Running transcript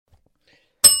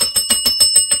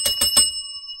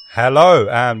Hello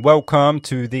and welcome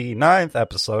to the 9th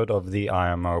episode of the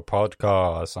IMO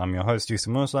podcast. I'm your host,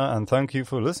 Yusuf Musa, and thank you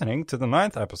for listening to the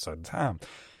 9th episode. Damn.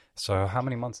 So how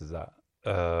many months is that?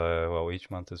 Well,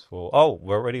 each month is for... Oh,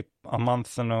 we're already a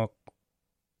month and a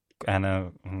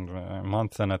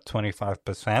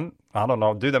 25%. I don't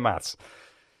know. Do the maths.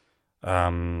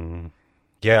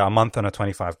 Yeah, a month and a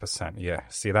 25%. Yeah,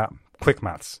 see that? Quick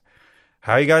maths.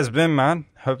 How you guys been, man?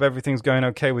 Hope everything's going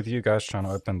okay with you guys. Trying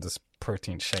to open this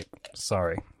protein shake.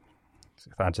 Sorry.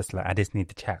 I just need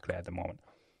the chocolate at the moment.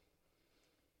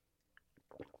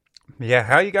 Yeah,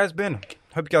 how you guys been?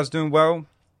 Hope you guys doing well.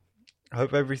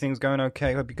 Hope everything's going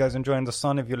okay. Hope you guys enjoying the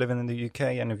sun if you're living in the UK,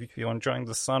 and if you're enjoying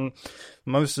the sun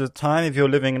most of the time if you're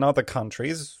living in other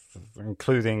countries,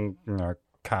 including,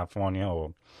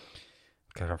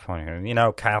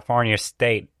 California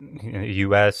state,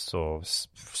 US or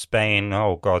Spain.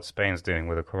 Oh God, Spain's dealing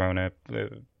with a corona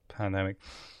pandemic.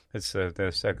 It's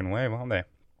the second wave, aren't they?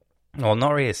 Well,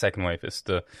 not really a second wave. It's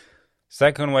the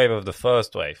second wave of the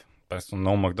first wave. That's a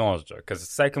no McDonald's joke. Because the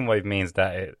second wave means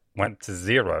that it went to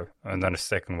zero and then the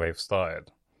second wave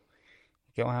started.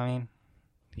 You get what I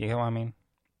mean?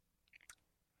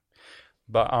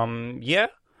 But, yeah.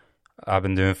 I've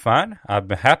been doing fine. I've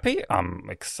been happy. I'm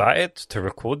excited to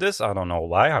record this. I don't know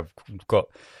why. I've got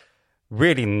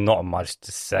really not much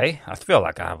to say. I feel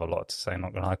like I have a lot to say,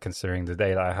 not gonna lie, considering the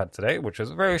day that I had today, which was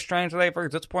a very strange day, very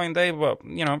disappointing day, but,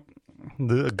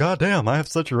 goddamn, I have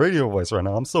such a radio voice right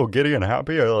now. I'm so giddy and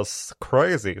happy. It's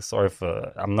crazy. Sorry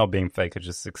for, I'm not being fake, it's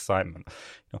just excitement.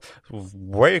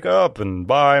 Wake up and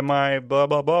buy my blah,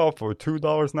 blah, blah for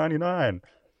 $2.99.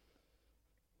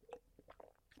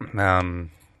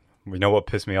 You know what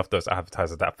pissed me off? Those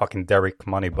advertisers, that fucking Derek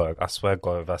Moneyberg. I swear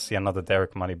God, if I see another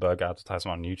Derek Moneyberg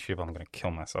advertisement on YouTube, I'm gonna kill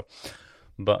myself.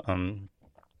 But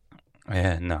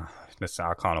yeah, no, listen,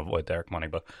 I can't avoid Derek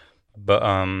Moneyberg. But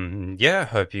yeah,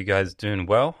 hope you guys doing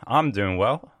well. I'm doing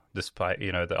well, despite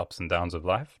the ups and downs of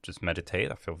life. Just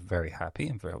meditate. I feel very happy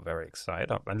and very, very excited.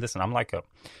 And listen, I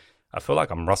feel like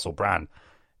I'm Russell Brand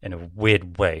in a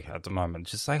weird way at the moment.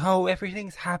 Just like, oh,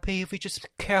 everything's happy if we just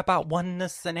care about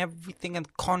oneness and everything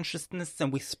and consciousness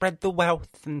and we spread the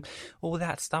wealth and all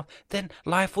that stuff, then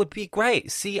life would be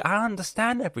great. See, I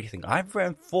understand everything. I've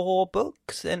read 4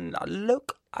 books and I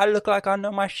look like I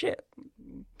know my shit.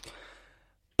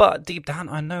 But deep down,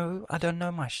 I know I don't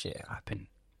know my shit. I've been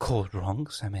called wrong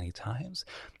so many times.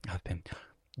 I've been,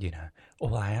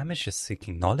 all I am is just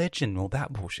seeking knowledge and all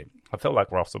that bullshit. I feel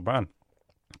like Russell Brand.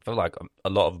 I feel like a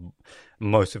lot of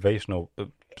motivational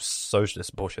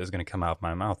socialist bullshit is going to come out of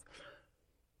my mouth.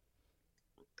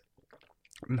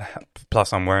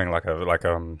 Plus, I'm wearing what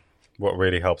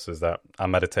really helps is that I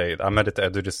meditate. I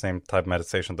do the same type of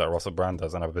meditation that Russell Brand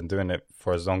does, and I've been doing it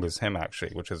for as long as him,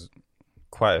 actually, which is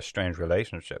quite a strange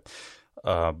relationship.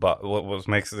 But what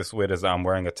makes this weird is that I'm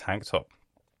wearing a tank top,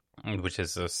 which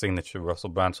is a signature Russell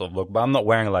Brand sort of look, but I'm not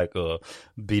wearing like a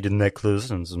beaded necklace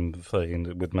and some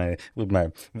fucking with my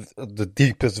the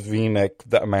deepest V-neck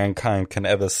that mankind can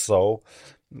ever sew,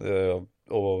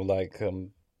 or like I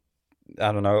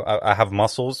don't know. I have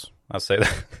muscles. I say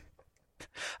that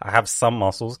I have some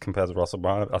muscles compared to Russell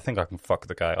Brand. I think I can fuck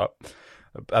the guy up.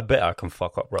 I bet I can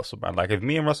fuck up Russell Brand. Like if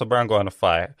me and Russell Brand go in a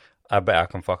fight, I bet I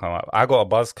can fuck him up. I got a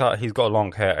buzz cut. He's got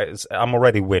long hair. I'm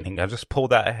already winning. I just pull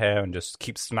that hair and just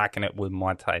keep smacking it with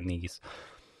my tight knees.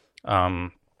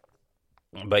 But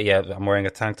yeah, I'm wearing a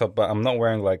tank top, but I'm not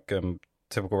wearing like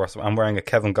typical Russell. I'm wearing a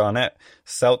Kevin Garnett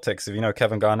Celtics. If you know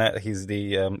Kevin Garnett, he's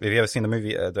the. Have you ever seen the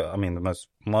movie? The most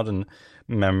modern,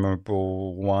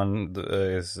 memorable one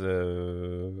is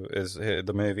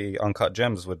the movie Uncut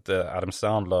Gems with Adam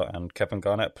Sandler, and Kevin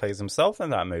Garnett plays himself in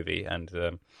that movie,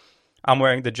 and. I'm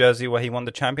wearing the jersey where he won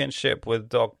the championship with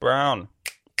Doc Brown.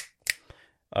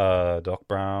 Doc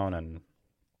Brown, and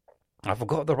I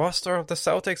forgot the roster of the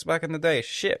Celtics back in the day.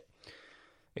 Shit.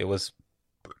 It was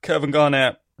Kevin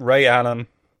Garnett, Ray Allen,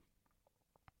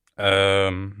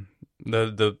 the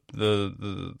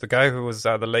guy who was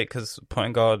at the Lakers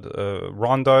point guard,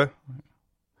 Rondo,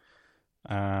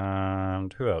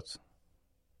 and who else?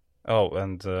 Oh,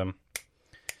 and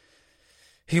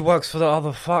he works for the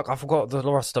other fuck. I forgot the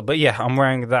roster, but yeah, I'm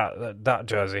wearing that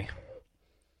jersey.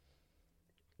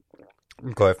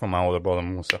 Got it from my older brother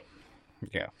Musa.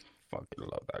 Yeah, fucking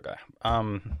love that guy.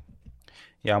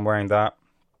 Yeah, I'm wearing that.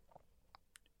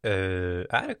 I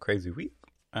had a crazy week.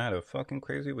 I had a fucking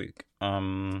crazy week.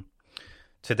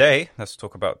 Today, let's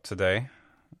talk about today.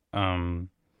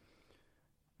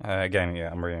 Again,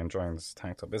 yeah, I'm really enjoying this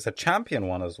tank top. It's a champion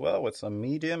one as well. It's a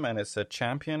medium and it's a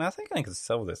champion. I think I can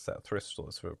sell this at thrift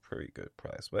stores for a pretty good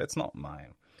price, but it's not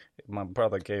mine. My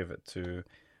brother gave it to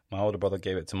My older brother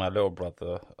gave it to my little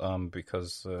brother,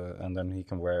 because and then he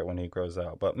can wear it when he grows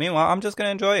out. But meanwhile, I'm just gonna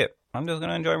enjoy it. I'm just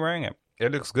gonna enjoy wearing it.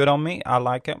 It looks good on me. I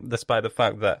like it, despite the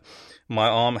fact that my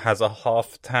arm has a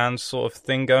half tan sort of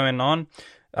thing going on.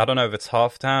 I don't know if it's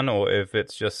half tan or if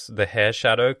it's just the hair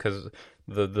shadow, because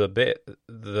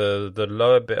the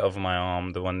lower bit of my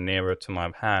arm, the one nearer to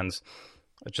my hands,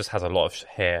 it just has a lot of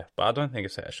hair. But I don't think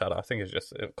it's hair shadow. I think it's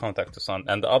just contact to sun,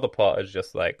 and the other part is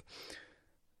just like,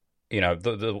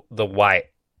 the white.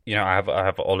 I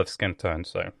have olive skin tone,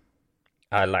 so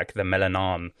I like the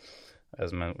melanin,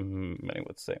 as many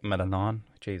would say. Melanin.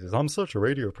 Jesus, I'm such a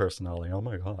radio personality. Oh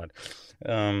my god.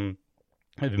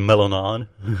 Melanin,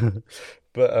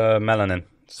 but melanin.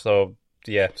 So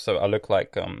yeah, so I look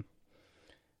like I'm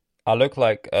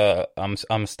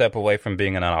a step away from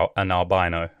being an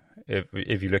albino.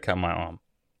 If you look at my arm,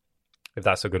 if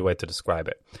that's a good way to describe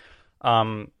it.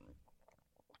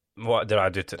 What did I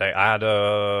do today? I had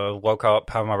woke up,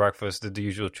 had my breakfast, did the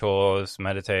usual chores,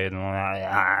 meditated,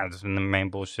 and the main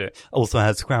bullshit. Also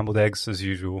had scrambled eggs as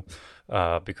usual,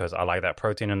 because I like that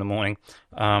protein in the morning.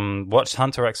 Watched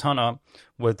Hunter x Hunter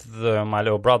with my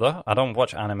little brother. I don't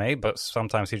watch anime, but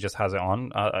sometimes he just has it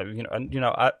on.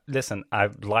 Listen, I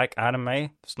like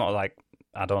anime. It's not like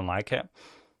I don't like it.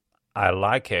 I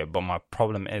like it, but my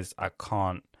problem is I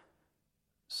can't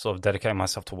sort of dedicate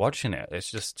myself to watching it. It's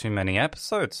just too many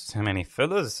episodes, too many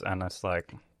fillers, and it's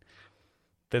like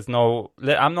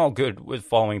I'm not good with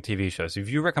following TV shows. If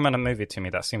you recommend a movie to me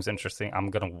that seems interesting, I'm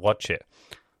gonna watch it.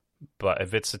 But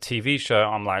if it's a TV show,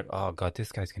 I'm like, oh god,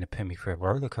 this guy's gonna put me through a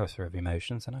roller coaster of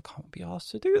emotions, and I can't be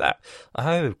asked to do that.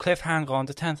 Oh, cliffhanger on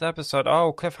the 10th episode.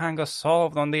 Oh, cliffhanger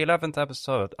solved on the 11th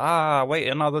episode. Wait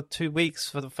another 2 weeks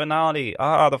for the finale.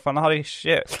 The finale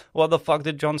shit. What the fuck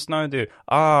did Jon Snow do?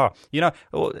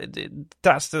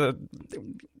 That's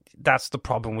the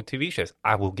problem with TV shows.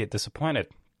 I will get disappointed.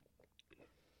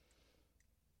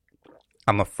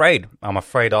 I'm afraid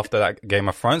after that Game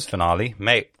of Thrones finale,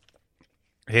 mate.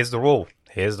 Here's the rule.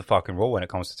 Here's the fucking rule when it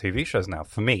comes to TV shows now.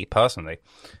 For me, personally,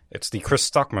 it's the Chris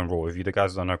Stuckman rule. If you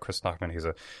guys don't know Chris Stuckman, he's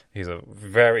a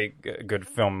very good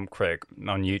film critic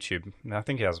on YouTube. I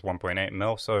think he has 1.8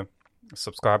 mil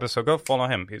subscribers. So go follow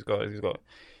him. He's one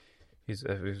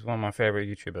of my favorite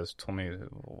YouTubers. Told me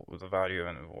the value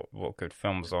and what good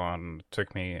films are, and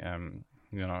took me.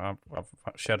 I've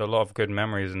shared a lot of good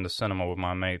memories in the cinema with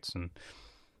my mates, and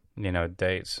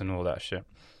dates and all that shit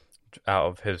out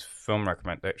of his film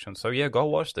recommendations. So yeah, go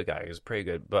watch the guy. He's pretty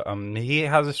good. But he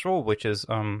has this rule, which is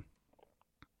don't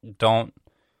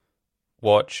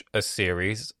watch a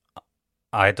series.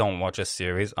 I don't watch a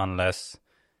series unless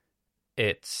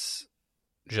it's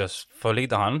just fully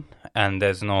done and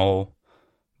there's no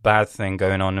bad thing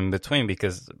going on in between,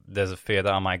 because there's a fear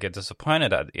that I might get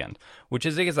disappointed at the end, which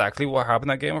is exactly what happened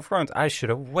at Game of Thrones. I should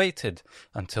have waited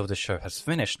until the show has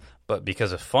finished, but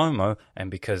because of FOMO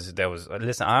and because I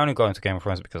only got into Game of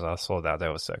Thrones because I saw that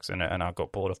there was sex in it, and I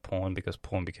got bored of porn because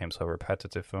porn became so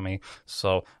repetitive for me.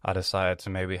 So I decided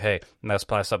to maybe, hey, let's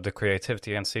spice up the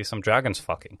creativity and see some dragons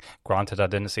fucking. Granted, I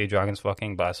didn't see dragons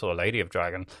fucking, but I saw a Lady of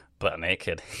Dragon butt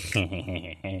naked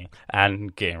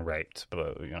and getting raped,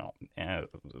 but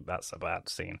that's a bad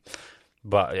scene.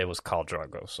 But it was Khal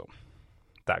Drogo, so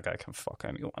that guy can fuck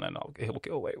anyone and he'll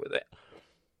get away with it.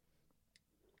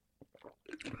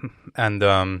 And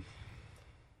but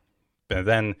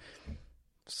then,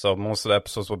 so most of the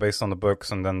episodes were based on the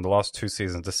books, and then the last 2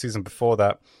 seasons, the season before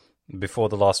that, before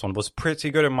the last one, was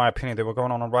pretty good in my opinion. They were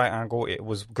going on a right angle. It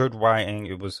was good writing.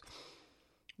 It was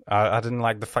I didn't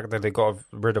like the fact that they got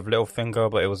rid of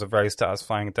Littlefinger, but it was a very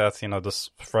satisfying death. The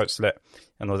throat slit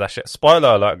and all that shit. Spoiler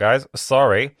alert, guys.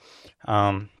 Sorry.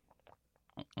 Throat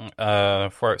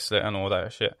slit and all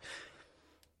that shit.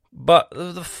 But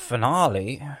the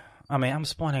finale, I mean, I'm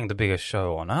spoiling the biggest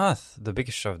show on Earth, the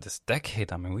biggest show of this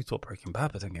decade. I mean, we thought Breaking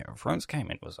Bad, but then Game of Thrones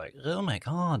came in. It was like, oh my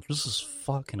god, this is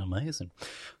fucking amazing.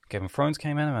 Game of Thrones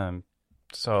came in,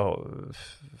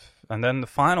 and then the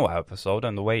final episode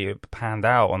and the way it panned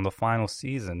out on the final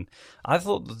season, I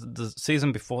thought the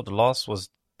season before the last was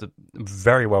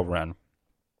very well run.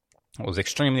 It was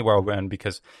extremely well run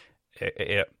because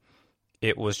it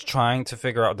was trying to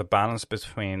figure out the balance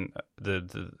between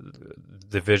the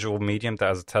visual medium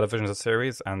that is a television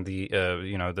series and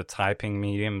the typing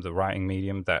medium, the writing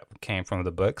medium that came from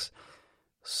the books.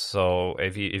 So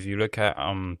if you look at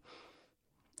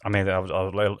I mean,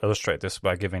 I'll illustrate this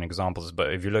by giving examples,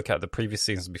 but if you look at the previous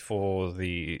seasons before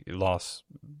the last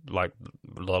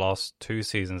 2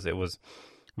 seasons, it was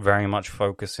very much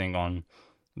focusing on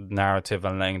narrative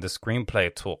and letting the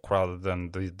screenplay talk rather than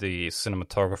the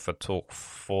cinematographer talk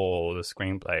for the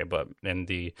screenplay. But in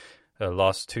the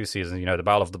last 2 seasons. The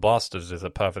Battle of the Bastards is a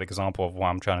perfect example of what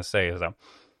I'm trying to say. Is that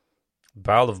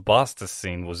Battle of Bastards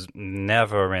scene was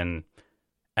never in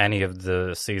any of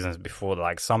the seasons before,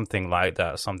 like something like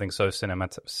that, something so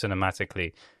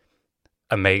cinematically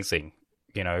amazing,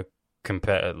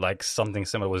 compared, like something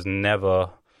similar was never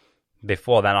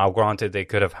before then. Now, granted, they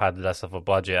could have had less of a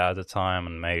budget at the time,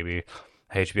 and maybe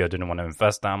HBO didn't want to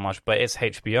invest that much, but it's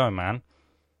HBO, man.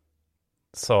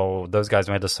 So those guys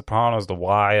made The Sopranos, The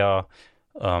Wire,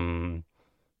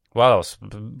 what else?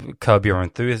 Curb Your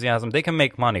Enthusiasm. They can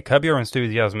make money. Curb Your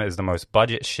Enthusiasm is the most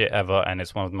budget shit ever, and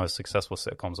it's one of the most successful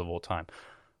sitcoms of all time.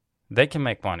 They can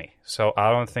make money. So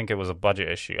I don't think it was a budget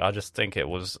issue. I just think it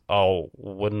was,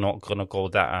 we're not going to go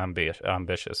that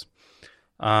ambitious.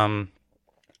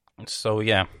 So,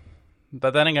 yeah.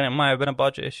 But then again, it might have been a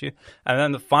budget issue. And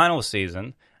then the final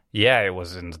season, yeah, it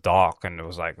was in the dark, and it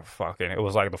was like it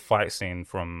was like the fight scene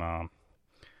from I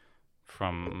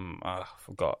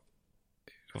forgot.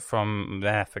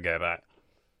 Forget that.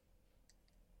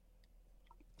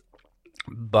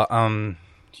 But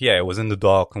yeah, it was in the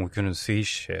dark and we couldn't see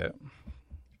shit,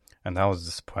 and that was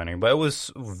disappointing. But it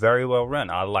was very well run.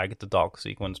 I liked the dark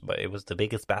sequence, but it was the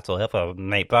biggest battle ever.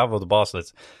 Mate, Battle of the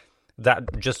Bastards.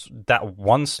 That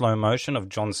one slow motion of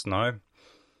Jon Snow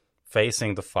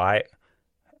facing the fight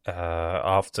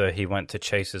after he went to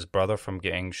chase his brother from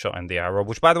getting shot in the arrow.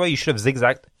 Which, by the way, you should have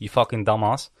zigzagged. You fucking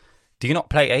dumbass. Do you not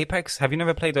play Apex? Have you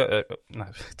never played no,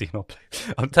 do you not play?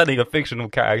 I'm telling a fictional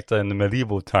character in the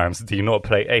medieval times. Do you not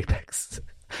play Apex?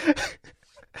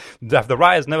 Have the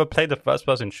writers never played the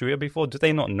first-person shooter before? Do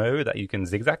they not know that you can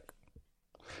zigzag?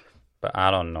 But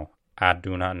I don't know. I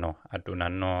do not know.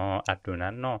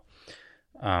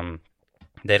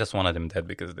 They just wanted him dead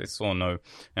because they saw no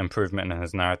improvement in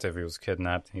his narrative. He was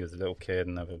kidnapped. He was a little kid,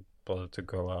 never bothered to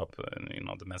grow up. And,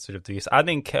 the message of the East. I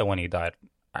didn't care when he died.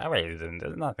 I really didn't.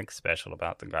 There's nothing special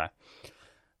about the guy.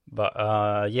 But,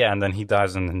 yeah, and then he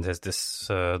dies, and then there's this,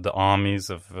 the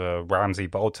armies of Ramsay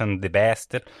Bolton, the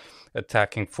bastard,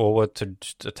 attacking forward to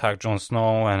attack Jon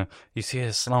Snow, and you see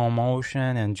his slow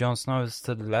motion, and Jon Snow is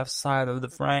to the left side of the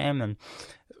frame, and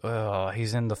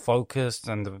he's in the focus,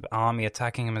 and the army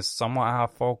attacking him is somewhat out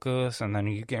of focus, and then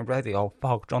you get ready, oh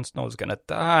fuck, Jon Snow's gonna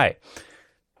die.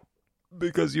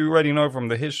 Because you already know from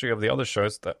the history of the other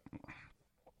shows that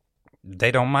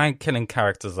they don't mind killing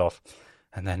characters off.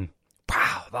 And then,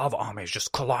 wow, the other armies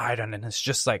just collide, and then it's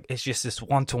just this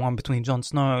one-to-one between Jon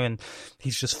Snow, and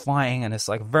he's just fighting, and it's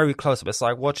like very close. It's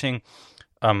like watching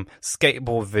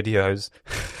skateboard videos.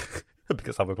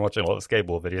 Because I've been watching a lot of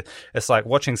skateboard videos. It's like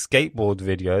watching skateboard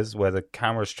videos where the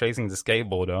camera's chasing the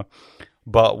skateboarder,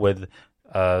 but with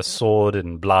sword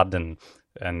and blood and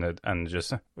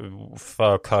just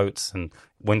fur coats and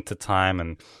winter time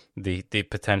and the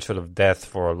potential of death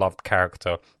for a loved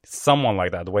character. Someone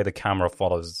like that, the way the camera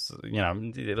follows,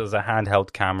 it was a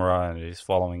handheld camera and he's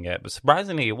following it. But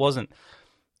surprisingly, it wasn't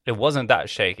that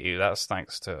shaky. That's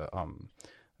thanks to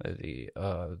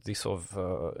these sort of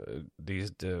well,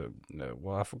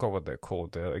 I forgot what they're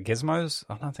called. Gizmos?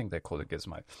 I don't think they're called a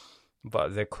gizmo,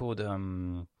 but they're called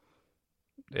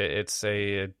it's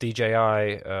a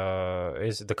DJI.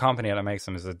 Is the company that makes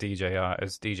them is a DJI.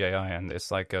 It's DJI, and it's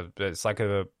like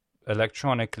a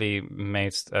electronically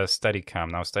made Steadicam.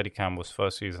 Now, Steadicam was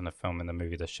first used in a film in the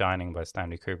movie The Shining by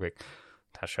Stanley Kubrick.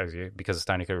 That shows you, because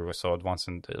Stanley Kubrick was so advanced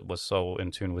and was so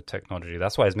in tune with technology.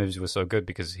 That's why his movies were so good,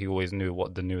 because he always knew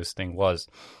what the newest thing was.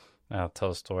 I'll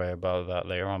tell a story about that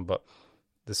later on, but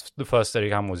the first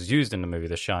Steadicam was used in the movie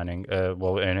The Shining.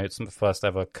 Well, and it's the first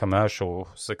ever commercial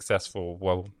successful.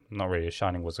 Well, not really. The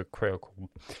Shining was a critical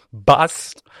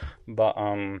bust, but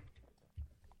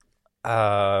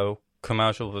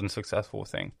commercial and successful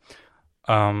thing.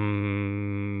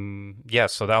 Yeah,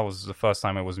 so that was the first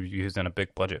time it was used in a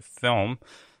big budget film.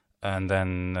 And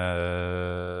then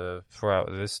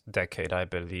throughout this decade, I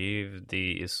believe,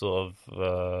 the sort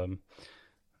of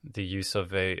the use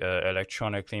of a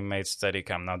electronically made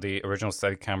Steadicam. Now, the original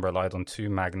Steadicam relied on two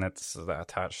magnets that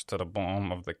attached to the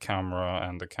bottom of the camera,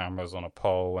 and the camera's on a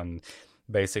pole. And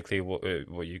basically,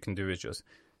 what you can do is just,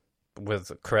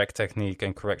 with correct technique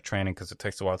and correct training, because it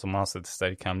takes a while to master the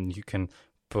Steadicam, you can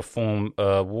perform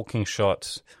walking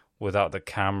shots without the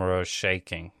camera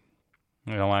shaking.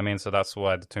 You know what I mean? So that's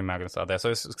why the two magnets are there. So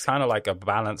it's kind of like a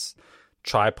balanced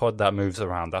tripod that moves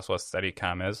around. That's what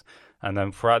Steadicam is. And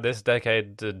then throughout this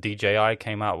decade, the DJI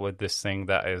came out with this thing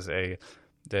that is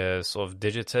the sort of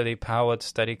digitally powered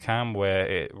Steadicam, where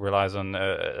it relies on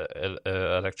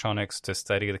electronics to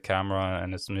steady the camera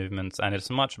and its movements, and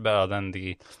it's much better than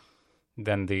the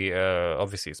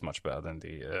obviously it's much better than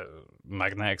the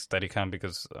magnetic Steadicam,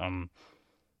 because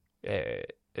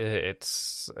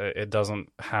it doesn't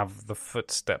have the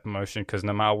footstep motion, because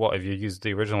no matter what, if you use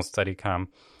the original Steadicam,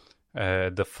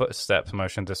 the footsteps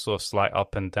motion, this sort of slight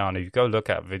up and down. If you go look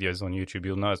at videos on YouTube,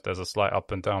 you'll notice there's a slight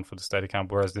up and down for the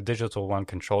Steadicam, whereas the digital one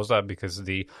controls that, because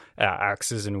the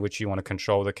axes in which you want to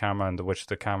control the camera and which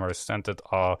the camera is centered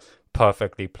are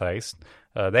perfectly placed.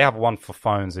 They have one for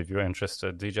phones if you're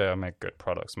interested. DJI make good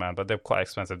products, man, but they're quite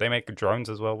expensive. They make drones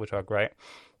as well, which are great.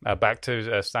 Back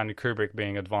to Stanley Kubrick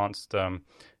being advanced. In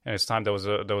his time, there was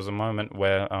a moment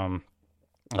where I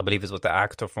believe it was the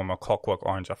actor from A Clockwork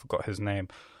Orange. I forgot his name.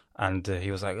 And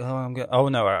he was like,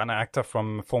 an actor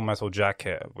from Full Metal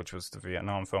Jacket, which was the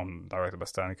Vietnam film directed by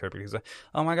Stanley Kubrick. He's like,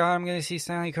 oh my God, I'm going to see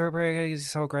Stanley Kubrick. He's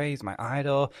so great. He's my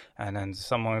idol. And then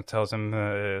someone tells him,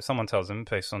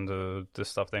 based on the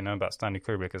stuff they know about Stanley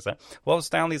Kubrick, is that, well,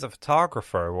 Stanley's a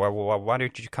photographer. Why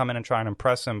did you come in and try and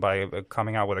impress him by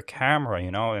coming out with a camera,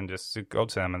 and just go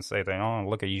to him and say, oh,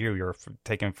 look at you, you're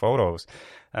taking photos.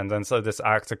 And then so this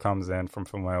actor comes in from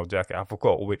Full Metal Jacket. I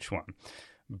forgot which one.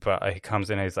 But he comes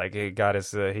in and he's like, he's got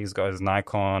his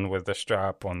Nikon with the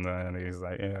strap on, and he's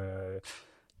like,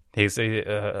 he's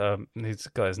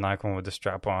got his Nikon with the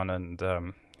strap on,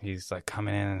 and he's like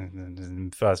coming in,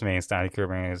 and first meeting Stanley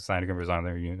Kubrick's on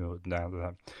there,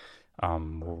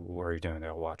 what are you doing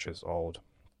there? Watch is old.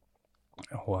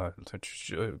 What?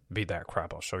 Beat that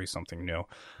crap, I'll show you something new.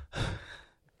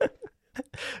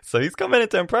 So he's coming in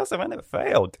to impress him, and it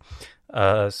failed.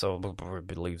 So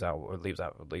leaves out.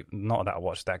 Not that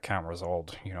watch that camera's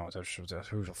old.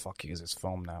 Who the fuck uses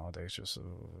film nowadays? Just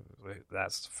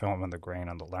that's film and the grain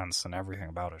and the lens and everything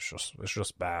about it. It's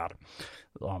just bad.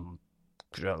 Come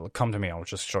to me, I'll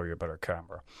just show you a better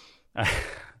camera. And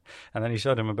then he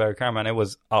showed him a better camera, and it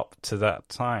was up to that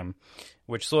time,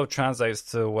 which sort of translates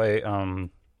to the way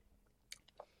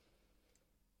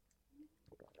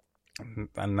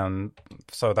and then,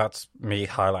 so that's me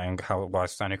highlighting why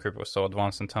Stanley Kubrick was so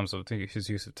advanced in terms of his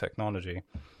use of technology.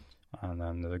 And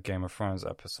then the Game of Thrones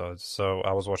episodes. So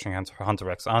I was watching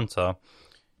Hunter x Hunter,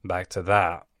 back to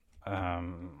that.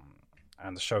 And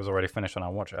the show's already finished, and I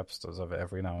watch episodes of it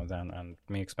every now and then. And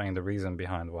me explaining the reason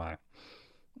behind why.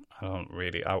 I don't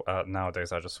really,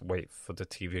 nowadays I just wait for the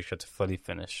TV show to fully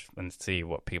finish and see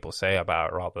what people say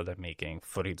about it, rather than me getting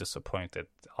fully disappointed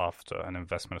after an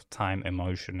investment of time,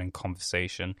 emotion, and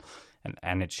conversation and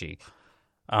energy.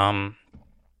 So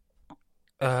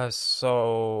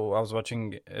I was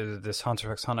watching this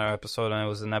Hunter x Hunter episode, and it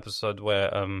was an episode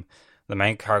where the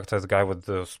main character, the guy with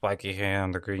the spiky hair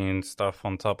and the green stuff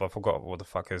on top, I forgot what the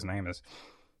fuck his name is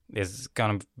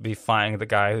gonna be fighting the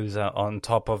guy who's on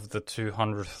top of the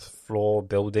 200th floor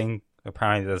building.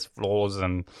 Apparently there's floors,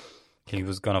 and he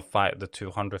was gonna fight the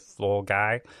 200th floor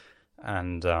guy,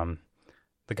 and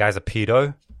the guy's a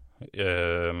pedo,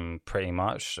 pretty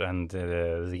much, and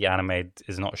the anime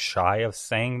is not shy of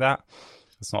saying that.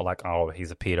 It's not like, oh,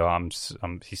 he's a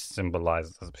pedo, he's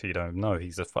symbolized as a pedo. No,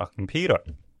 he's a fucking pedo.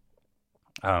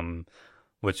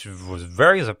 Which was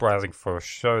very surprising for a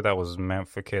show that was meant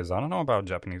for kids. I don't know about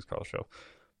Japanese culture,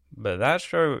 but that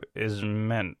show is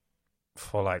meant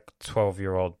for like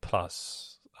 12-year-old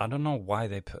plus. I don't know why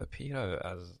they put a pedo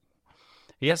as...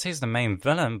 Yes, he's the main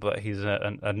villain, but he's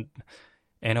in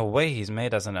a way he's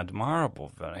made as an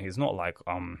admirable villain. He's not like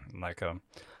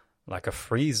a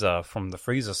Frieza from the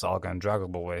Frieza saga in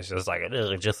Dragon Ball, where it's just like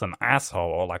just an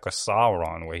asshole, or like a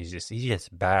Sauron, where he's just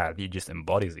bad. He just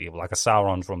embodies evil, like a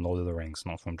Sauron from Lord of the Rings,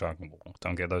 not from Dragon Ball.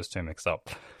 Don't get those two mixed up.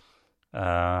 Is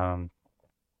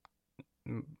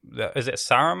it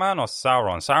Saruman or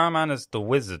Sauron? Saruman is the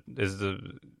wizard.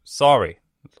 Sorry,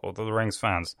 Lord of the Rings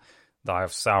fans, the Eye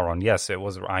of Sauron. Yes,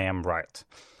 I am right.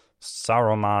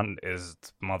 Saruman is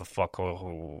the motherfucker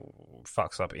who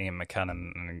fucks up Ian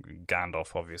McKellen and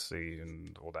Gandalf, obviously,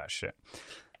 and all that shit.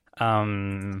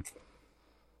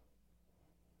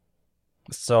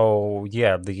 So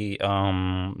yeah, the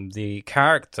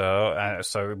character.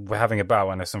 So we're having a battle,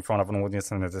 and it's in front of an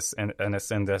audience, and it's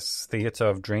in this theater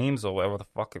of dreams, or whatever the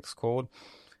fuck it's called,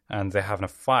 and they're having a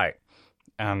fight,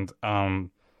 and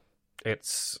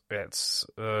It's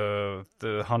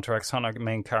the Hunter x Hunter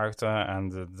main character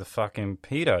and the fucking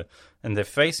pedo, and they're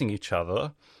facing each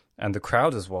other, and the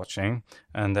crowd is watching,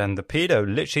 and then the pedo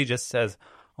literally just says,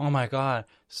 "Oh my God,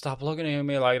 stop looking at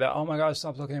me like that! Oh my God,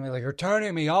 stop looking at me like you're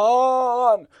turning me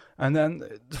on!" And then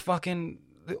the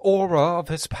aura of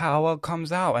his power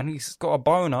comes out, and he's got a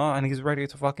boner, and he's ready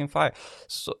to fucking fight.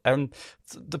 So, and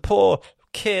the poor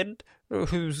kid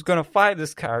who's gonna fight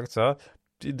this character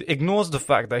ignores the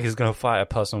fact that he's going to fight a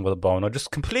person with a bone, or just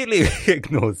completely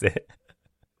ignores it.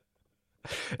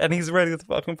 And he's ready to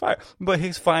fucking fight. But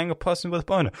he's fighting a person with a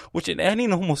boner, which in any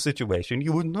normal situation,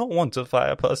 you would not want to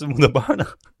fight a person with a boner.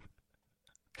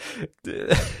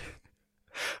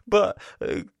 But,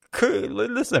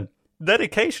 listen,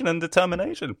 dedication and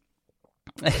determination.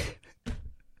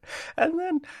 And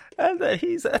then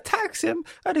he attacks him,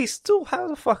 and he still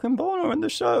has a fucking boner in the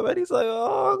show, and he's like,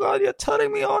 "Oh God, you're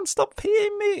turning me on! Stop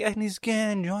peeing me!" And he's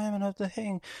getting enjoyment of the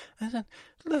thing. And then,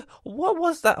 look, what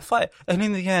was that fight? And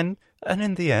in the end,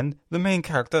 the main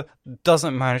character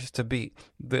doesn't manage to beat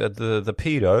the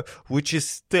pedo, which is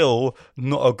still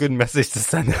not a good message to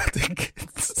send out to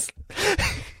kids.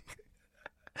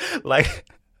 Like,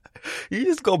 you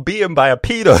just got beaten by a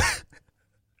pedo,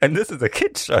 and this is a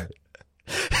kid's show.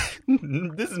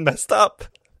 This is messed up.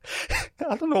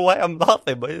 I don't know why I'm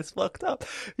laughing, but it's fucked up.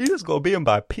 You just got beaten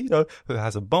by a pedo who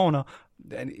has a boner,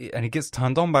 and he gets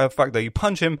turned on by the fact that you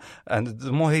punch him, and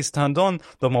the more he's turned on,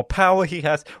 the more power he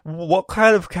has. What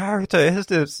kind of character is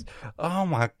this? Oh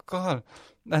my God.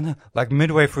 And then, like,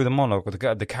 midway through the monologue,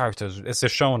 the characters, it's a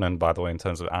shonen, by the way, in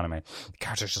terms of anime. The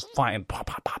characters just fighting, punch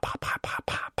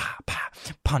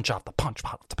after punch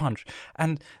after punch.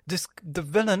 And the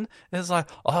villain is like,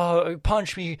 "Oh,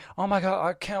 punch me. Oh my God,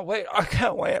 I can't wait.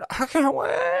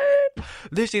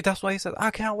 Literally, that's why he said,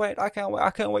 I can't wait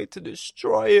to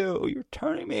destroy you. You're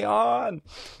turning me on."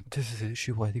 This is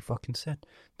literally what he fucking said.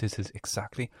 This is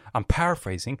exactly, I'm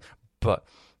paraphrasing, but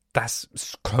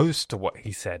that's close to what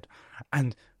he said.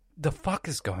 And the fuck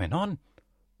is going on?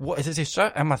 What is this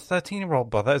show? And my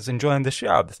 13-year-old brother is enjoying the shit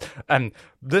out of this. And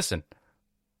listen,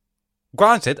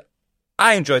 granted,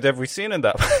 I enjoyed every scene in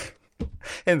that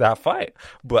fight,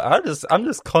 but I'm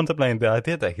just contemplating the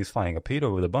idea that he's fighting a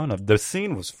pedo with a boner. The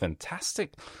scene was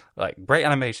fantastic, like great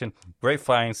animation, great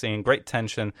fighting scene, great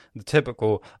tension, the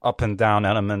typical up and down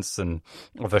elements and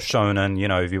of a shonen. You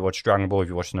know, if you watch Dragon Ball, if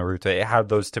you watch Naruto, it had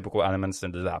those typical elements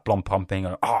and that blonde pumping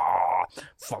and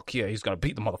fuck yeah, he's gonna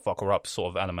beat the motherfucker up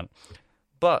sort of element.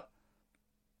 But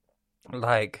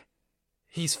like,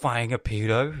 he's fighting a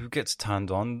pedo who gets turned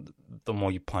on the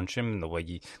more you punch him and the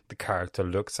way the character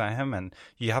looks at him, and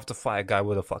you have to fight a guy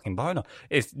with a fucking boner.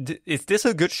 Is this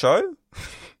a good show?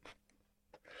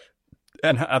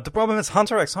 And the problem is,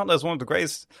 Hunter x Hunter is one of the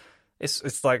greatest.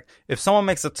 It's like, if someone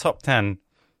makes a top 10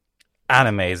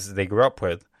 animes they grew up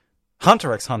with,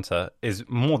 Hunter x Hunter is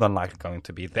more than likely going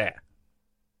to be there.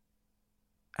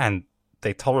 And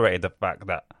they tolerated the fact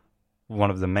that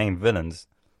one of the main villains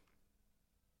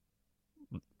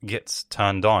gets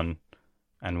turned on,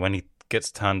 and when he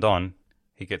gets turned on,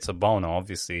 he gets a boner,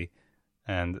 obviously,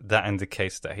 and that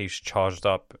indicates that he's charged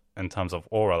up in terms of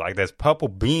aura. Like, there's purple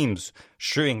beams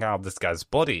shooting out of this guy's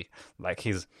body. Like,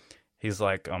 he's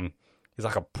like a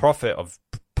prophet of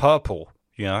purple,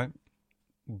 you know,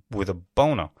 with a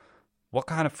boner. What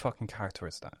kind of fucking character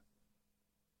is that?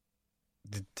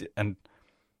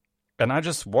 And I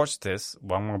just watched this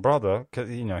while my brother,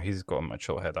 because, you know, he's got a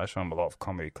mature head. I show him a lot of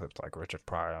comedy clips like Richard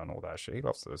Pryor and all that shit. He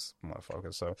loves this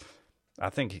motherfucker, so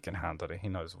I think he can handle it. He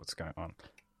knows what's going on.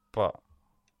 But,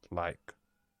 like,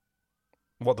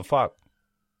 what the fuck?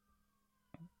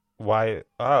 Why?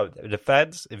 Oh, the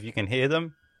feds, if you can hear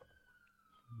them,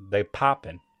 they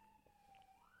popping.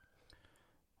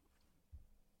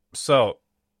 So,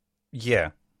 yeah.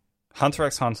 Hunter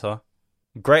x Hunter,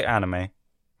 great anime,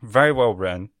 very well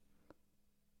written.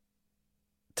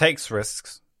 Takes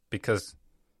risks because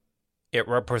it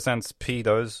represents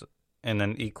pedos in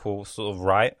an equal sort of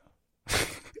right.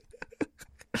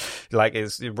 Like,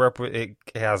 it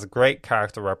has great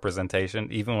character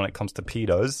representation even when it comes to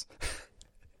pedos.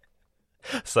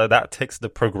 So that ticks the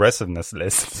progressiveness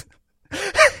list.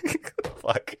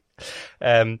 Fuck.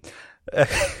 And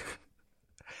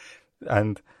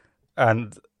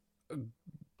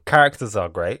characters are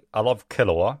great. I love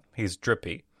Killua. He's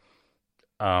drippy.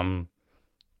 I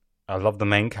love the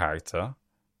main character.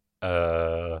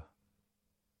 Also,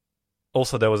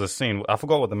 there was a scene, I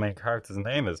forgot what the main character's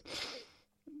name is.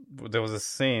 There was a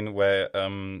scene where,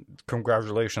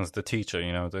 congratulations, the teacher,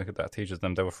 you know, that teaches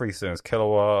them. There were 3 students.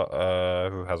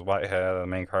 Killua, who has white hair, the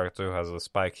main character who has a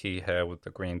spiky hair with the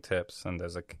green tips, and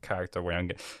there's a character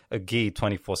wearing a gi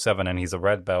 24/7, and he's a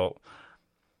red belt,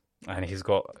 and he's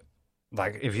got,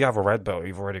 like, if you have a red belt,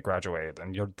 you've already graduated,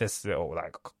 and you're this little,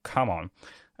 like, come on.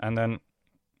 And then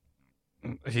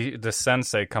the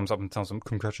sensei comes up and tells him,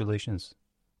 "Congratulations,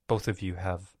 both of you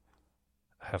have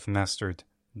mastered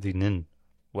the nin."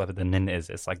 Whatever the nin is,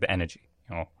 it's like the energy,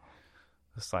 you know.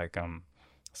 It's like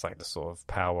the sort of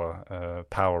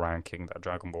power ranking that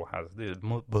Dragon Ball has.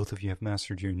 Both of you have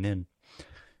mastered your nin.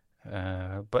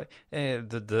 But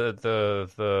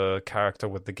the character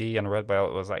with the gi and red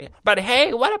belt was like, "But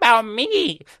hey, what about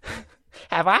me?"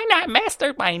 Have I not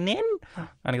mastered my nin?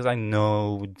 And he's like,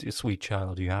 no, sweet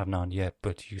child, you have not yet,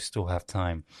 but you still have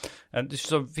time. And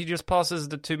so he just passes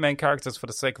the two main characters for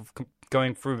the sake of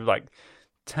going through like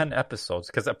 10 episodes.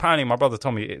 Because apparently my brother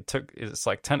told me it's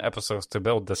like 10 episodes to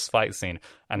build this fight scene.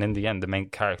 And in the end, the main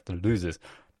character loses.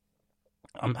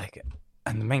 I'm like,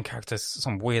 and the main character is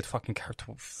some weird fucking character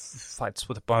who fights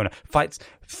with a boner.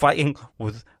 Fighting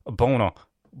with a boner.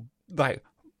 Like,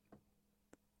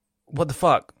 what the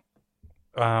fuck?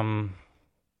 But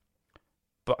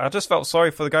I just felt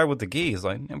sorry for the guy with the gi. He's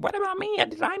like, what about me?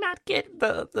 Did I not get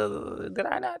did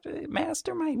I not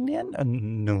master my nin?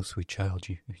 No, sweet child,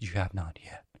 you have not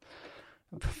yet.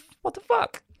 What the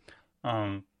fuck?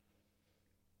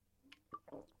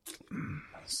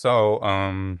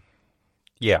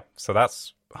 Yeah, so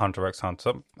that's Hunter x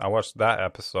Hunter. I watched that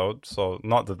episode, so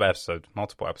not the episode,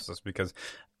 multiple episodes, because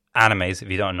animes, if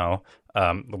you don't know,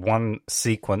 one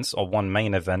sequence or one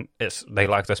main event, they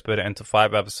like to split it into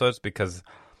 5 episodes because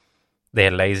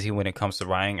they're lazy when it comes to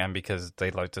writing and because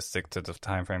they like to stick to the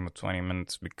time frame of 20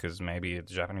 minutes because maybe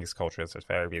the Japanese culture is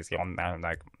very busy on that.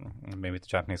 Like, maybe the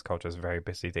Japanese culture is very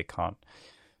busy. They can't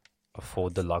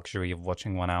afford the luxury of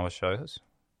watching 1-hour shows.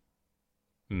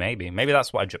 Maybe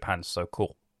that's why Japan's so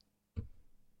cool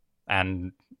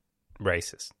and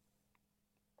racist.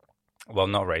 Well,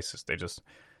 not racist. They just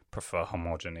prefer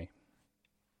homogeny.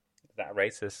 That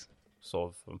racist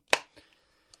sort of.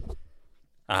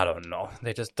 I don't know.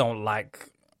 They just don't like.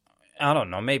 I don't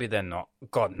know. Maybe they're not.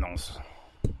 God knows.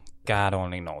 God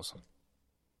only knows.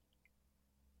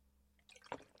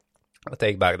 I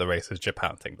take back the racist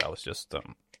Japan thing. That was just.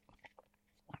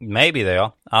 Maybe they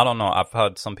are. I don't know. I've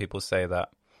heard some people say that.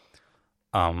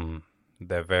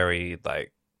 They're very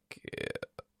like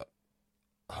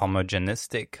homogenous.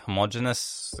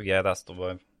 Yeah, that's the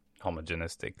word.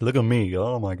 Homogenistic. Look at me.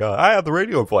 Oh my god. I have the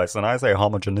radio voice and I say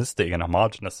homogenistic and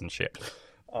homogenous and shit.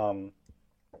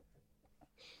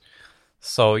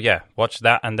 So yeah, watch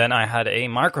that. And then I had a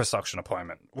microsuction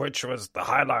appointment, which was the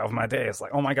highlight of my day. It's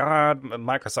like, oh my god,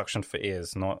 microsuction for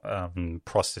ears, not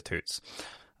prostitutes.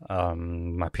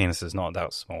 My penis is not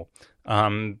that small.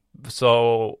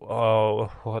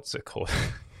 What's it called?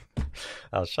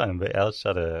 I was trying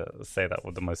to say that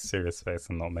with the most serious face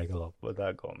and not make a laugh, but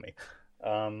that got me.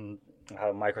 I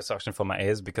have microsuction for my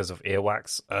ears because of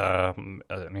earwax,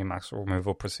 earwax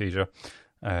removal procedure.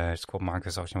 It's called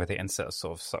microsuction, where they insert a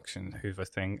sort of suction hoover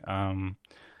thing. Yeah,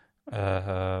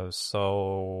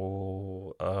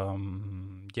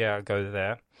 I go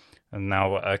there. And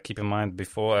now, keep in mind,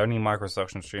 before any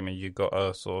microsuction treatment, you got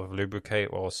to sort of lubricate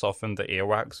or soften the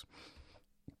earwax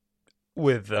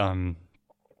with olive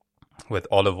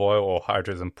oil or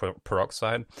hydrogen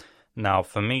peroxide. Now,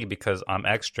 for me, because I'm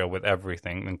extra with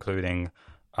everything, including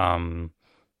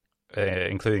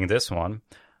this one,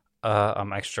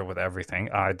 I'm extra with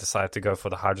everything. I decided to go for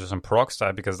the hydrogen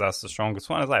peroxide because that's the strongest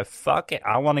one. I was like, fuck it,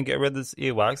 I want to get rid of this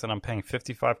earwax, and I'm paying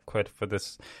 55 quid for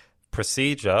this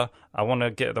procedure. I want to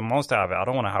get the most out of it. I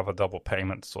don't want to have a double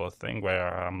payment sort of thing where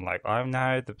I'm like, oh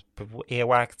no, the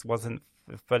earwax wasn't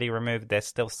fully removed. There's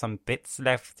still some bits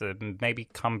left. Maybe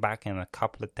come back in a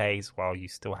couple of days while you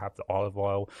still have the olive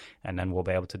oil, and then we'll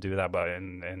be able to do that. But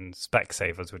in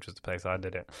Specsavers, which is the place I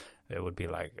did it, it would be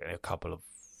like a couple of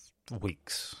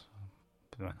weeks.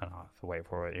 I don't have to wait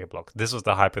for an ear block. This was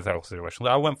the hypothetical situation.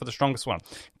 I went for the strongest one.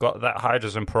 Got that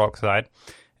hydrogen peroxide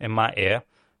in my ear.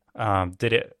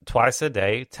 Did it twice a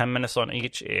day, 10 minutes on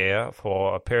each ear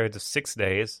for a period of 6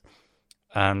 days.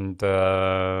 And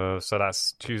so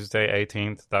that's Tuesday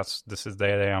 18th. This is the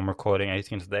day I'm recording,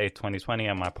 18th day 2020,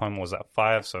 and my appointment was at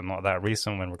 5, so not that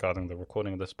recent when regarding the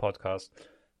recording of this podcast.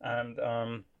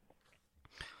 And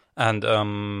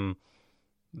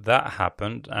that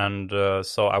happened, and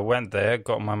so I went there,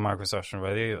 got my microsuction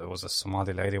ready. It was a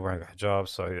Somali lady wearing a hijab,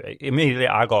 so immediately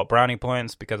I got brownie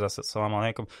points because I said Salam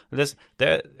Alaikum.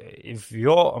 If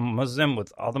you're a Muslim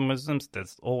with other Muslims,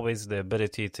 there's always the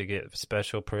ability to get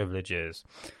special privileges.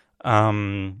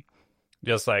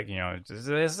 Just like,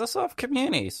 it's a sort of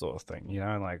community sort of thing,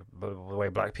 like the way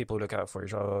black people look out for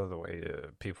each other, the way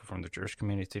people from the Jewish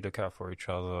community look out for each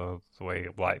other, the way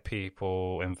white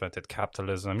people invented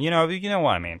capitalism, you know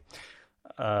what I mean.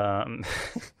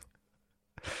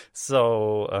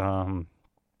 So,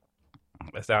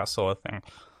 it's that sort of thing.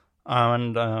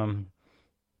 And,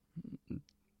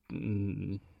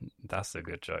 that's a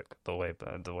good joke. The way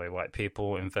white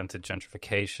people invented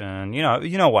gentrification, you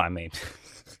know what I mean.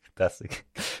 I'm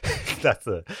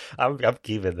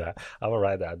keeping that. I will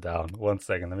write that down. 1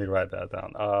 second, let me write that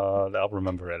down. I'll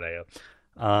remember it later.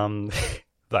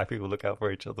 Black people look out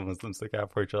for each other. Muslims look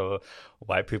out for each other.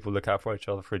 White people look out for each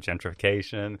other for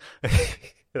gentrification.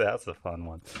 That's a fun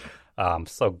one.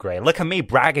 So great. Look at me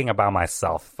bragging about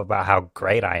myself, about how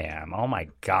great I am. Oh my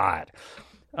God.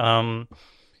 Um,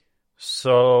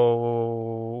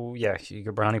 so yeah, you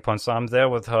get brownie points. So I'm there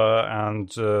with her,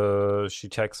 and she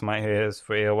checks my ears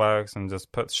for earwax and just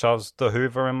shoves the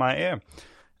Hoover in my ear,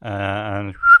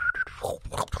 and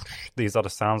these are the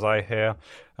sounds I hear,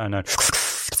 and then.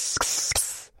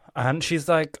 And she's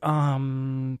like,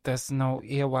 there's no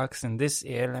earwax in this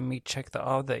ear. Let me check the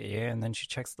other ear. And then she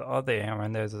checks the other ear,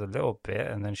 and there's a little bit,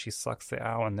 and then she sucks it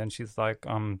out, and then she's like,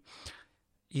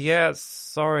 yeah,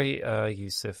 sorry,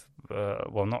 Yusuf.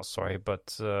 Well, not sorry,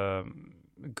 but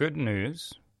good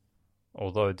news.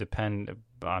 Although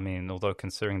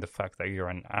considering the fact that you're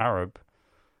an Arab,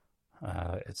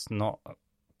 it's not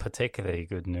particularly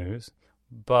good news.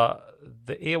 But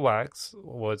the earwax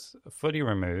was fully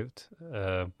removed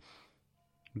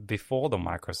before the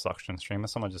microsuction streamer.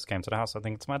 Someone just came to the house. I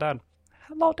think it's my dad.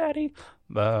 Hello, Daddy.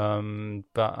 But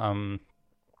the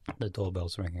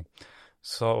doorbell's ringing.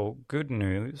 So good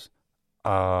news,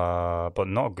 but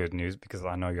not good news because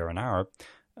I know you're an Arab.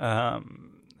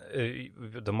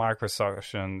 The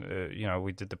microsuction,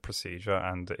 we did the procedure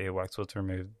and the earwax was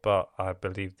removed, but I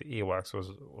believe the earwax was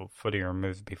fully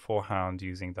removed beforehand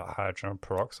using the hydrogen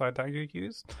peroxide that you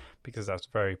used because that's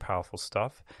very powerful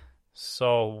stuff.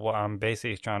 So what I'm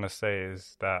basically trying to say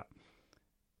is that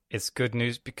it's good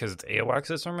news because the earwax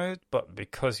is removed, but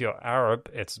because you're Arab,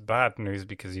 it's bad news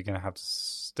because you're going to have to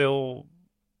still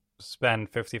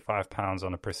spend £55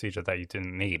 on a procedure that you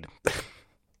didn't need.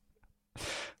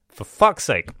 For fuck's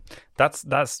sake,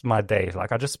 that's my day.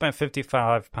 Like, I just spent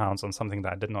 £55 on something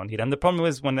that I did not need. And the problem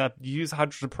is when you use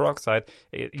hydrogen peroxide,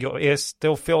 your ears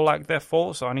still feel like they're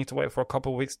full. So I need to wait for a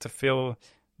couple of weeks to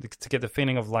get the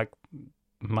feeling of like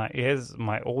my ears,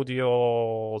 my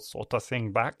audio sort of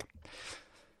thing back.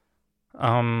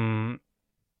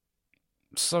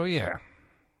 So yeah,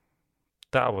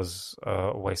 that was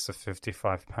a waste of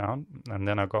 £55. And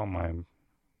then I got my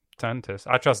dentist.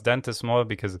 I trust dentists more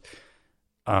because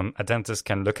a dentist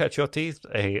can look at your teeth.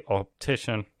 An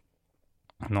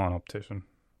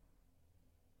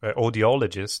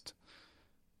audiologist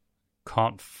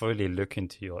can't fully look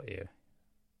into your ear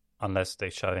unless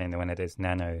they show in when it is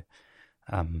nano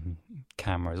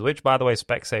cameras, which, by the way,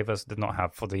 Specsavers did not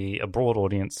have. For the abroad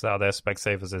audience out there,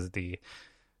 Specsavers is the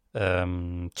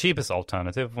cheapest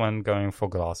alternative when going for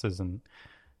glasses and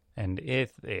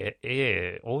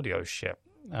ear audio shit.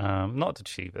 Not the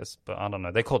cheapest, but I don't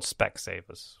know. They called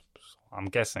Specsavers. I'm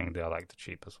guessing they're like the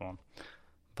cheapest one.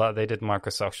 But they did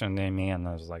microsuction near me, and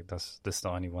I was like, this is the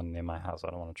only one near my house.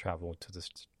 I don't want to travel to this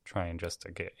train just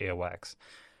to get earwax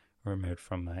removed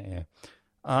from my ear.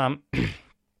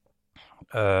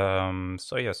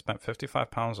 So yeah, spent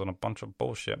 £55 on a bunch of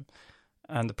bullshit.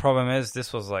 And the problem is,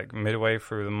 this was like midway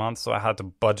through the month, so I had to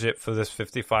budget for this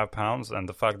 £55. And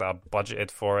the fact that I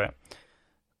budgeted for it,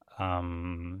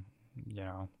 and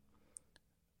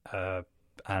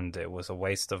it was a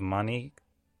waste of money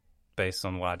based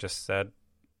on what I just said,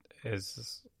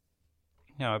 is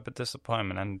a bit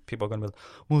disappointment. And people are going to be like,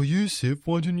 well, Yusuf,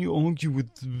 why didn't you argue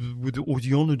with the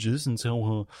audiologist and tell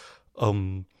her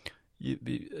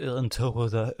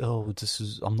that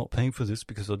I'm not paying for this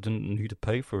because I didn't need to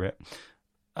pay for it.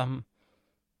 I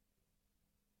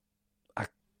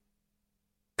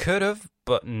could have,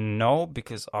 but no,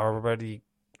 because I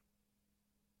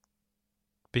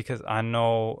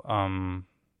know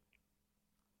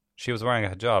she was wearing a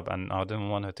hijab, and I didn't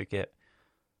want her to get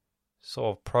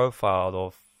sort of profiled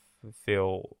or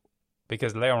feel,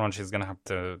 because later on she's going to have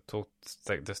to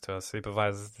take this to her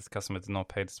supervisors. This customer did not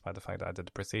pay despite the fact that I did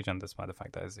the procedure and despite the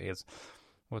fact that he is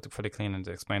fully clean, and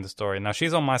to explain the story. Now,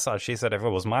 she's on my side. She said if it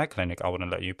was my clinic, I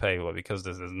wouldn't let you pay. But because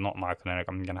this is not my clinic,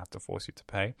 I'm going to have to force you to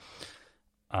pay.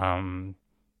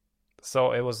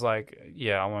 So it was like,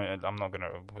 yeah, I'm not going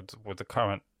to, with the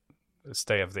current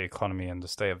state of the economy and the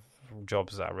state of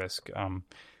jobs at risk, I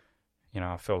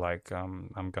feel like I'm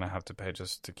going to have to pay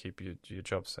just to keep your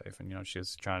job safe. And,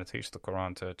 she's trying to teach the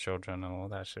Quran to her children and all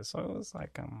that shit. So it was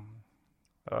like,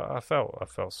 I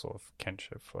felt sort of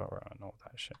kinship for her and all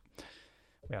that shit.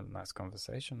 We had a nice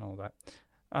conversation, all that.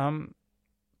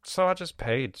 So I just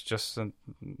paid just to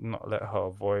not let her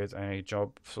avoid any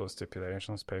job sort of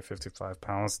stipulations. Pay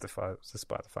 £55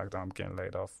 despite the fact that I'm getting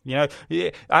laid off.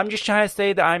 I'm just trying to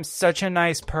say that I'm such a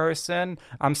nice person.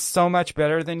 I'm so much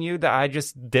better than you that I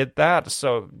just did that.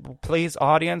 So please,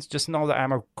 audience, just know that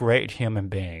I'm a great human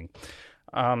being.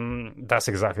 That's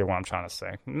exactly what I'm trying to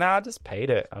say. I just paid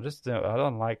it. I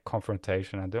don't like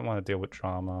confrontation. I didn't want to deal with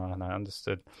drama, and I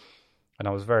understood. And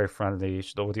I was very friendly.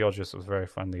 The audiologist was very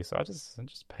friendly, so I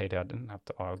just paid it. I didn't have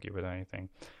to argue with anything.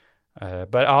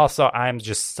 But also, I'm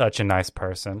just such a nice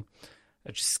person.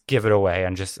 I just give it away,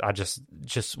 and just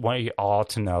want you all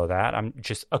to know that I'm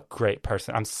just a great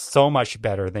person. I'm so much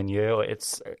better than you.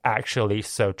 It's actually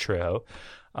so true.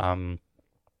 Um,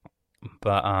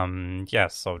 but yeah.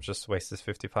 So just wasted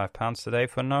 £55 today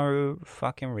for no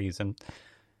fucking reason.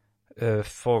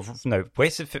 For no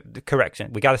wasted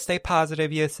correction. We got to stay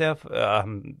positive, yourself.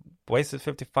 Wasted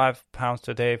 £55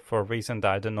 today for a reason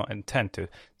that I did not intend to.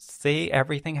 See,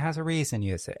 everything has a reason,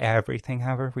 Yusuf. Everything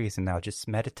have a reason. Now just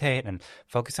meditate and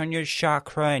focus on your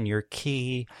chakra and your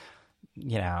key.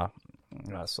 You know,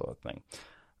 that sort of thing.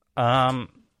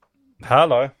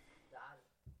 Hello.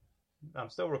 I'm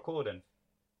still recording.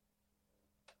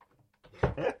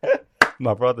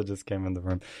 My brother just came in the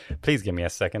room. Please give me a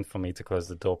second for me to close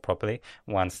the door properly.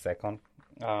 1 second.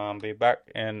 Be back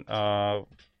in I'll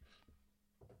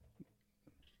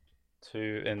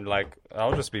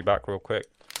just be back real quick.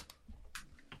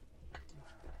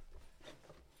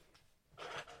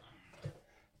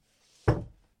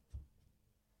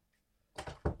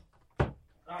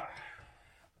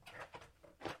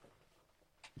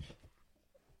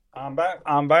 I'm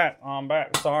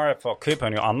back. Sorry for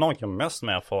keeping you. I know you missed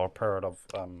me for a period of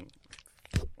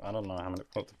I don't know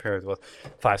what the period was.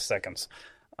 5 seconds.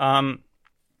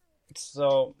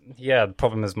 So yeah, the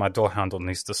problem is my door handle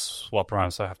needs to swap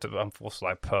around, so I have to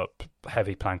unfortunately put a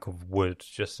heavy plank of wood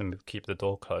just to keep the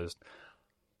door closed.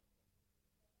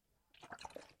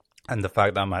 And the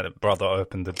fact that my brother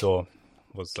opened the door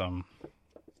was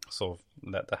sort of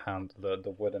let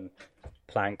the wooden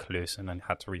plank loose, and then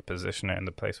had to reposition it in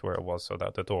the place where it was so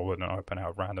that the door wouldn't open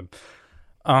out random.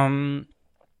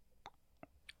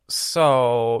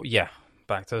 So yeah,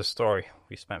 back to the story.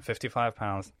 We spent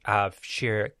 £55 out of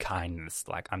sheer kindness.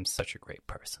 Like, I'm such a great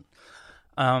person.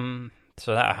 So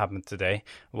that happened today.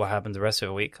 What happened the rest of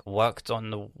the week? Worked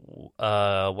on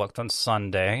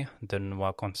Sunday. Didn't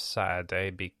work on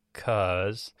Saturday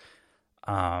because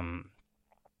I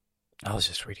was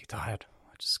just really tired.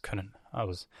 I just couldn't. I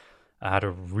had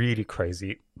a really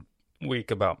crazy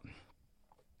week about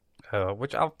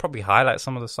which I'll probably highlight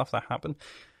some of the stuff that happened.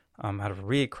 I had a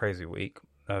really crazy week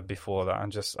before that,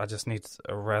 and I just need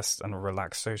a rest and a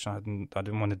relaxation. I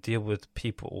didn't want to deal with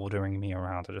people ordering me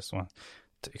around. I just want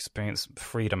to experience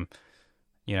freedom,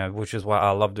 which is why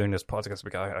I love doing this podcast,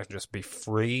 because I can just be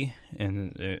free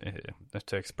to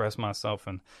express myself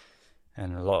in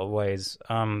a lot of ways.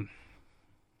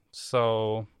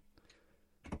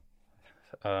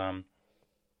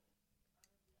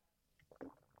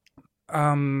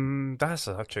 That's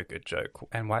such a good joke,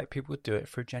 and white people do it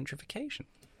for gentrification.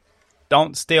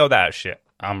 Don't steal that shit.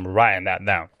 I'm writing that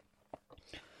down.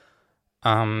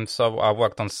 So I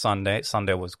worked on Sunday.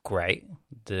 Sunday was great.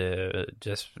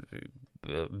 Just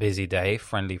busy day,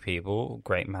 friendly people,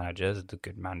 great managers. The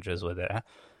good managers were there.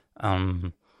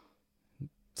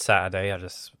 Saturday I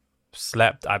just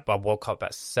slept. I woke up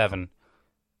at 7,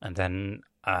 and then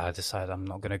I decided I'm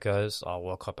not gonna go. So I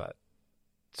woke up at.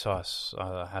 So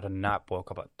I had a nap, woke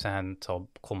up at 10 to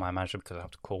call my manager, because I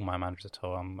have to call my manager to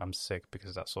tell him I'm sick,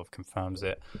 because that sort of confirms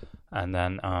it. And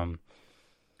then I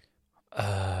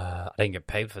didn't get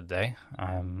paid for the day.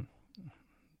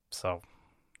 So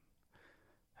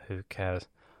who cares?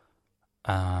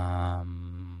 That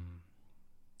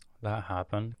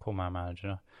happened. Call my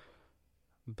manager.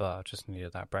 But I just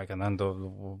needed that break. And then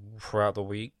throughout the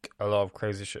week, a lot of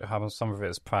crazy shit happened. Some of it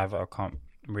is private. I can't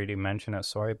really mention it,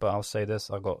 sorry, but I'll say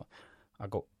this: I got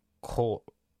caught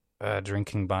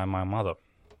drinking by my mother,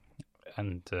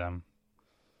 and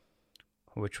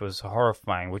which was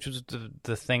horrifying. Which was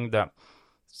the thing that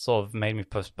sort of made me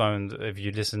postpone. If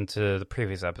you listen to the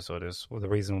previous episode, is the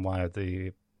reason why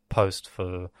the post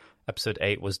for episode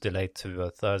 8 was delayed to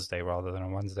a Thursday rather than a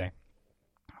Wednesday,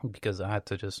 because I had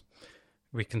to just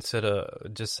reconsider.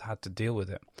 Just had to deal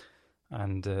with it,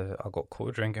 and I got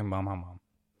caught drinking by my mom.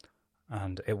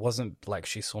 And it wasn't like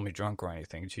she saw me drunk or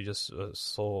anything. She just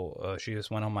she just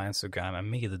went on my Instagram,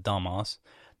 and me, the dumbass,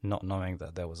 not knowing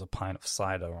that there was a pint of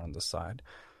cider on the side.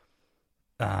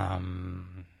 Not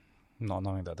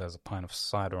knowing that there's a pint of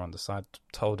cider on the side,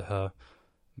 told her,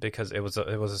 because it was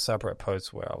a separate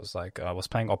post where I was like, I was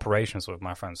playing Operations with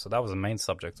my friends, so that was the main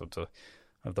subject of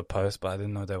the post. But I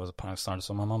didn't know there was a pint of cider,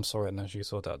 so my mom saw it, and then she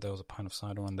saw that there was a pint of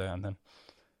cider on there,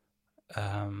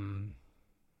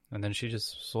 and then she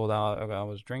just saw that I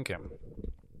was drinking.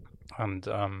 And,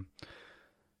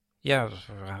 yeah,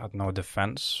 I had no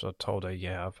defense. I told her,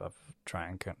 yeah, I've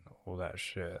drank and all that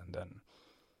shit. And then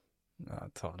I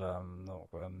told her I'm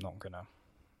not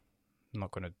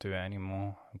gonna do it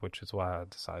anymore, which is why I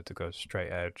decided to go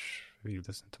straight edge. If you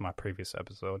listen to my previous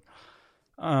episode.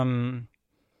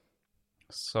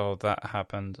 So that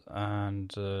happened,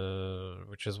 and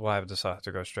which is why I've decided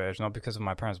to go straight edge, not because of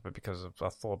my parents, but because I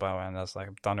thought about it, and that's like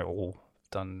I've done it all,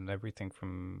 done everything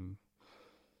from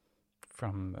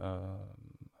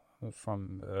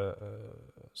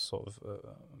sort of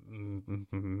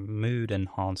mood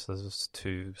enhancers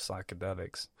to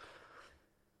psychedelics.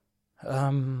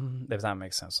 If that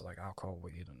makes sense, so like alcohol,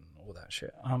 weed, and all that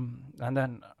shit. And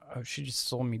then she just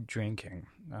saw me drinking,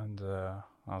 and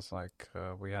I was like,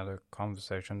 we had a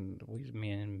conversation.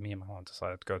 Me and my mom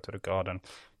decided to go to the garden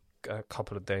a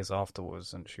couple of days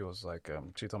afterwards, and she was like,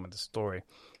 she told me the story.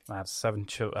 I have 7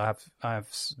 children.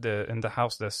 In the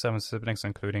house. There's 7 siblings,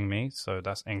 including me. So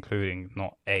that's including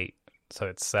not 8. So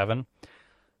it's 7.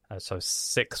 So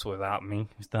 6 without me.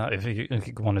 If you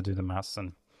want to do the maths,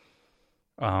 and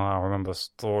I remember a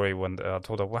story when I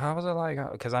told her, well, how was it like?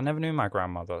 Because I never knew my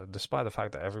grandmother, despite the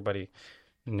fact that everybody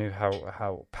knew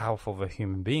how powerful of a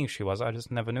human being she was. I just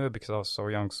never knew it because I was so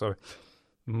young. So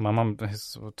my mom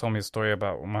told me a story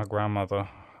about my grandmother.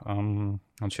 And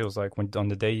she was like, when on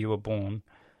the day you were born,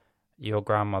 your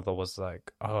grandmother was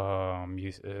like,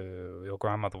 your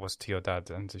grandmother was to your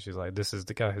dad, and she's like, this is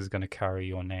the guy who's gonna carry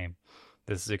your name.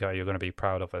 This is the guy you're going to be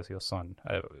proud of as your son,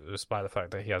 despite the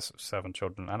fact that he has 7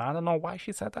 children. And I don't know why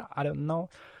she said that. I don't know.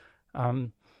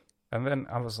 And then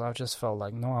I just felt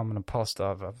like, no, I'm an imposter.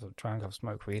 I've drank, I've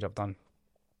smoked weed, I've done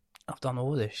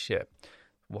all this shit.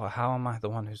 Well, how am I the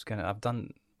one who's gonna? I've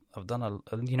done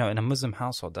in a Muslim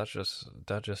household.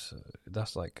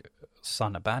 That's like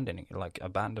son abandoning, like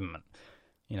abandonment.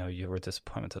 You're a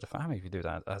disappointment to the family if you do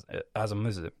that as a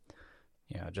Muslim.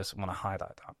 I just want to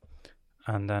highlight that.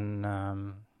 And then,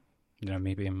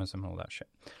 me being Muslim and all that shit.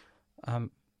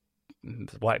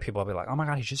 White people will be like, oh my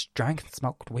God, he just drank and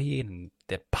smoked weed and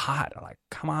did pot. I'm like,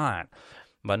 come on.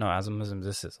 But no, as a Muslim,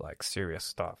 this is like serious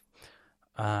stuff.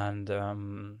 And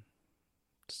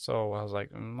so I was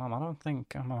like, Mom, I don't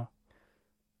think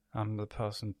I'm the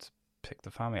person to pick the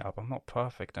family up. I'm not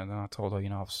perfect. And then I told her,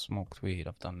 I've smoked weed,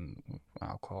 I've done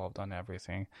alcohol, I've done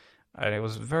everything. And it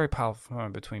was a very powerful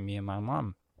moment between me and my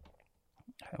mom,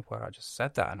 where I just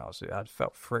said that, and I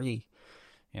felt free,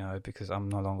 because I'm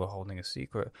no longer holding a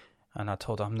secret. And I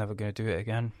told her I'm never going to do it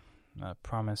again. I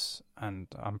promise, and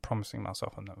I'm promising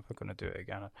myself I'm never going to do it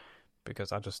again,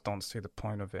 because I just don't see the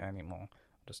point of it anymore.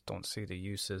 I just don't see the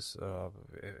uses.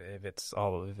 If it's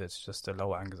just a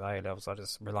lower anxiety levels, I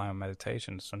just rely on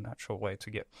meditation. It's a natural way to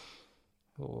get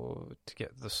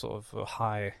the sort of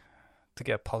high, to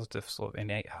get a positive sort of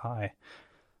innate high.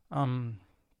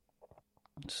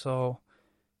 So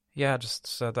yeah, I just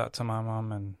said that to my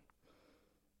mom,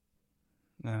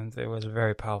 and it was a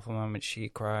very powerful moment. She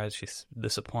cried, she's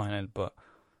disappointed, but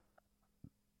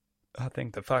I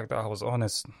think the fact that I was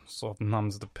honest sort of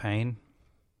numbs the pain.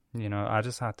 I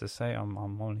just had to say I'm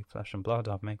only flesh and blood.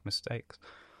 I make mistakes.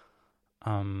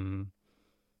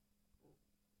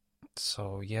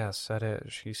 So yeah, I said it.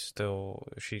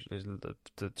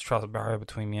 The trust barrier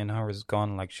between me and her is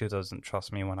gone. Like, she doesn't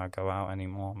trust me when I go out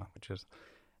anymore, which is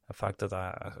a factor that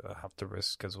I have to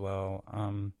risk as well.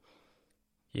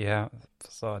 Yeah,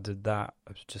 so I did that.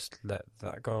 I just let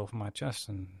that go off my chest,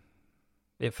 and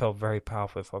it felt very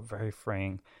powerful. It felt very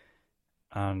freeing,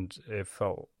 and it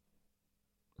felt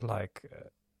like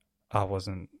I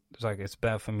wasn't. It's like, it's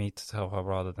better for me to tell her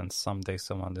rather than someday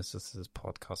someone listens to this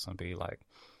podcast and be like,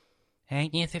 "Hey,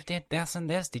 Yusuf did this and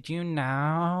this. Did you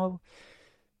know?"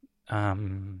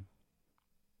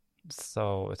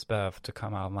 So it's better to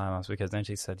come out of my mouth, because then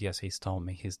she said, yes, he's told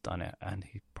me, he's done it, and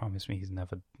he promised me he's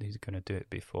going to do it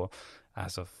before,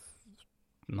 as of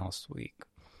last week.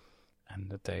 And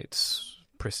the dates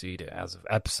preceded as of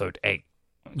episode 8,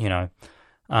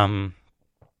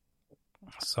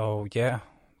 So yeah,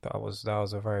 that was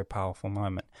a very powerful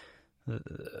moment.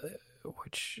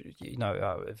 Which,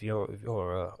 if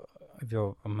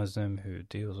you're a Muslim who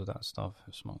deals with that stuff,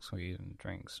 who smokes weed and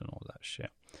drinks and all that shit,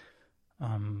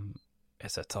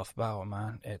 it's a tough battle,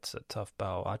 man. It's a tough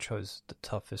battle. I chose the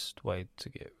toughest way to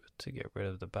get rid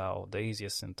of the battle, the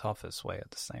easiest and toughest way at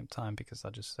the same time, because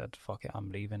I just said, fuck it,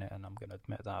 I'm leaving it, and I'm gonna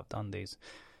admit that I've done these.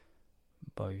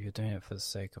 But you're doing it for the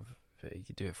sake of it,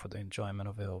 you do it for the enjoyment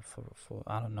of it, or for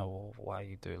I don't know why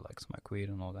you do it, like smoke weed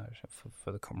and all that shit,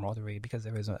 for the camaraderie, because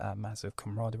there is a massive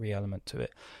camaraderie element to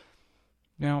it.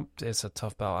 It's a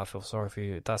tough battle. I feel sorry for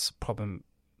you. That's a problem.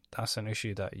 That's an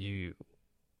issue that you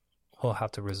will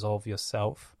have to resolve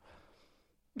yourself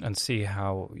and see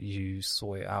how you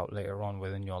sort it out later on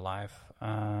within your life.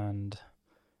 And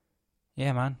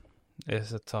yeah, man,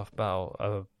 it's a tough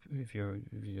battle. If you're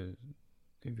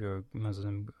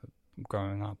Muslim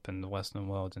growing up in the Western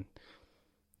world and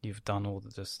you've done all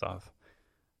of this stuff,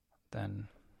 then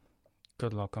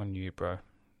Good luck on you, bro.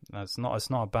 It's not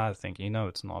a bad thing. You know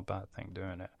it's not a bad thing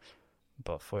doing it.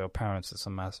 But for your parents, it's a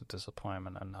massive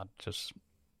disappointment. And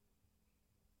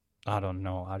I don't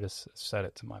know. I just said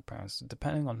it to my parents.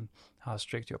 Depending on how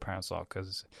strict your parents are,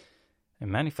 because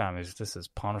in many families, this is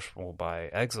punishable by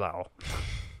exile.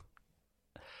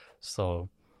 So,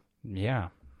 yeah.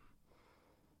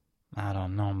 I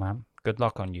don't know, man. Good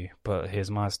luck on you. But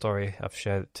here's my story. I've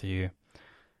shared it to you.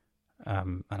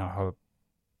 And I hope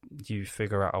you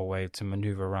figure out a way to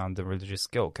maneuver around the religious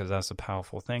guilt, because that's a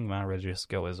powerful thing, man. Religious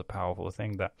guilt is a powerful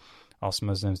thing that us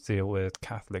Muslims deal with,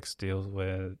 Catholics deal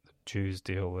with, Jews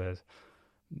deal with,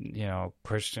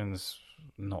 Christians,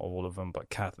 not all of them, but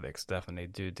Catholics definitely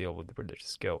do deal with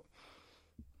religious guilt.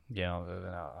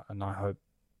 And I hope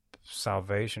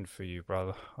salvation for you,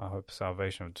 brother. I hope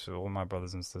salvation to all my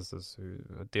brothers and sisters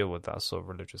who deal with that sort of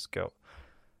religious guilt.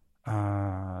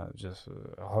 Just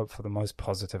hope for the most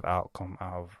positive outcome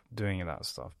out of doing that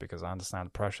stuff, because I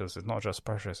understand precious. It's not just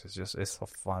precious. It's a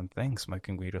fun thing.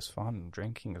 Smoking weed is fun.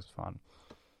 Drinking is fun.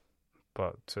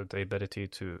 But the ability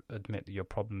to admit your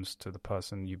problems to the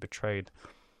person you betrayed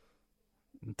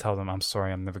and tell them, I'm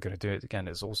sorry, I'm never going to do it again,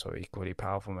 is also equally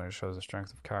powerful, and it shows the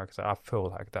strength of character. I feel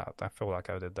like that. I feel like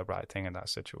I did the right thing in that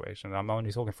situation. I'm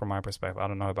only talking from my perspective. I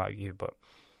don't know about you, but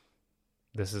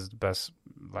this is the best,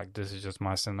 this is just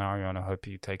my scenario, and I hope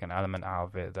you take an element out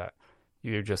of it that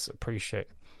you just appreciate.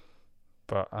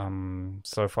 But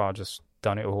so far, I've just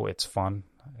done it all. It's fun.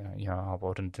 I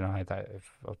wouldn't deny that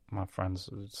if my friends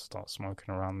start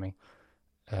smoking around me,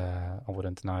 I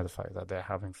wouldn't deny the fact that they're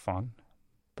having fun.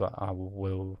 But I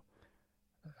will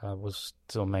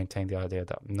still maintain the idea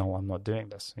that, no, I'm not doing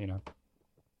this,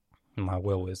 My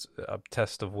will is a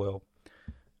test of will.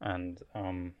 And,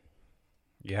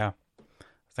 yeah.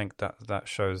 I think that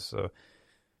shows that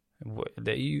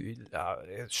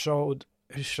it showed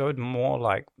more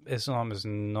like Islam is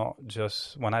not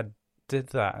just, when I did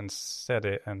that and said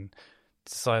it and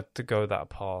decided to go that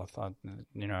path, I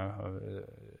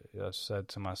said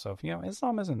to myself,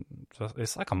 Islam isn't just,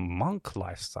 it's like a monk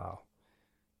lifestyle.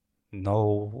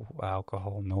 No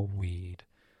alcohol, no weed.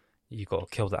 You got to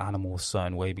kill the animal a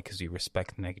certain way because you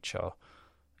respect nature.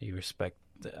 You respect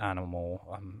the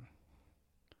animal.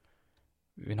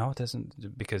 It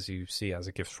isn't because you see it as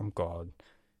a gift from God,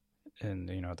 and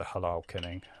the halal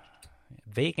killing.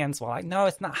 Vegans were like, no,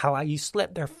 it's not halal. You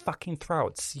slit their fucking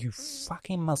throats, you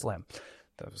fucking Muslim.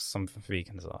 There's some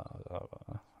vegans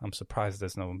I'm surprised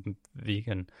there's no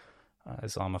vegan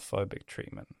Islamophobic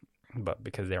treatment, but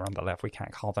because they're on the left, we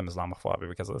can't call them Islamophobic,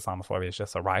 because Islamophobia is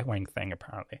just a right-wing thing,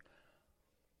 apparently.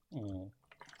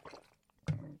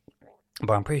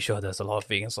 But I'm pretty sure there's a lot of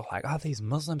vegans who are like, these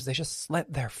Muslims, they just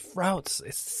slit their throats.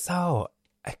 It's so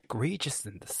egregious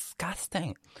and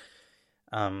disgusting.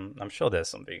 I'm sure there's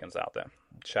some vegans out there.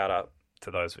 Shout out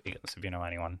to those vegans. If you know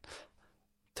anyone,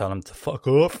 tell them to fuck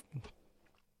off.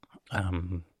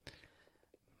 Yeah,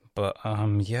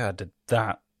 did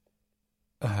that.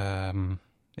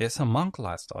 It's a monk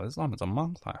lifestyle. Islam is a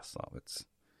monk lifestyle.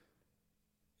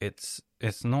 It's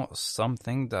not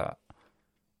something that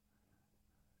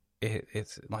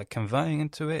it's like converting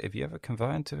into it. If you ever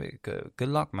convert into it, good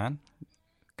luck, man.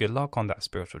 Good luck on that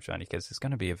spiritual journey, because it's going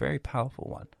to be a very powerful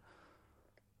one.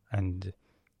 And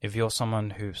if you're someone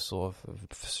who's sort of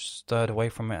stirred away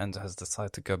from it and has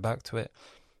decided to go back to it,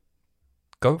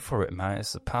 go for it, man.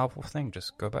 It's a powerful thing.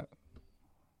 Just go back.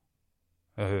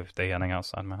 Oh, they're yelling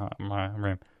outside my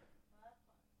room.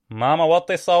 Mama, what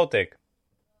they shouting?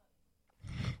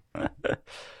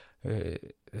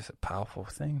 It's a powerful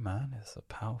thing, man. It's a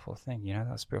powerful thing.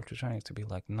 That spiritual journey is to be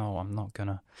like, no, I'm not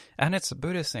gonna. And it's a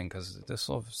Buddhist thing, because there's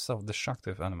sort of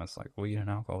self-destructive elements like weed and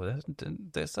alcohol.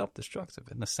 They're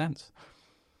self-destructive in a sense,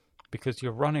 because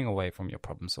you're running away from your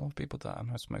problems. A lot of people that I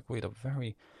know smoke weed are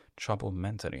very troubled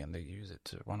mentally, and they use it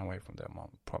to run away from their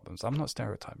problems. I'm not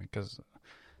stereotyping, because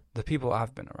the people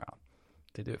I've been around,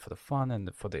 they do it for the fun and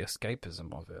for the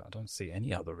escapism of it. I don't see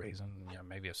any other reason.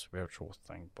 Maybe a spiritual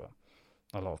thing, but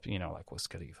a lot of, like Wiz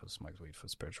Khalifa smokes weed for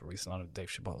spiritual reasons. I know Dave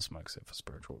Chappelle smokes it for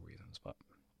spiritual reasons. But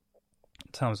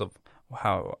in terms of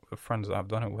how the friends that I've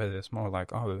done it with, it's more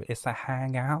like, it's a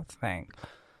hangout thing.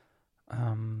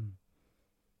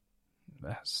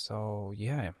 So,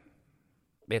 yeah.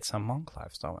 It's a monk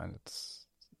lifestyle, and it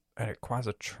requires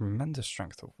a tremendous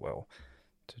strength of will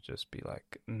to just be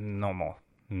like, no more.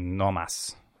 No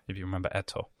mas. If you remember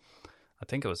Eto. I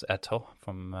think it was Eto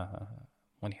from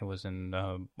when he was in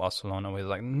Barcelona, where he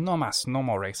was like, no mas, no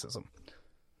more racism.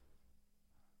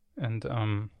 And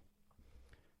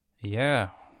yeah,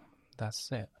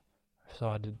 that's it. So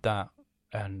I did that,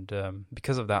 and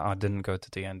because of that, I didn't go to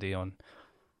DND on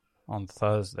on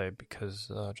Thursday because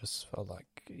I just felt like,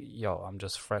 I'm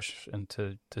just fresh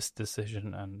into this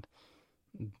decision, and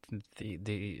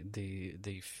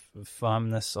the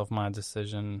firmness of my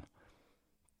decision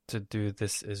to do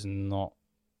this is not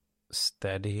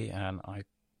steady, and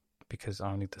because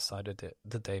I only decided it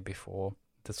the day before.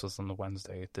 This was on the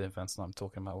Wednesday, the events that I'm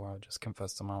talking about, where I just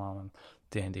confessed to my mom, and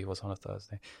D&D was on a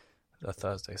Thursday.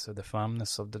 So the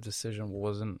firmness of the decision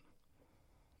wasn't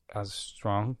as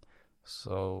strong.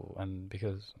 So, and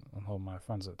because all my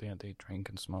friends at D&D drink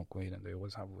and smoke weed, and they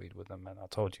always have weed with them, and I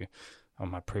told you on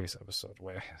my previous episode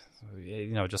where,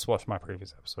 just watch my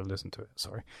previous episode, listen to it,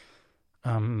 sorry.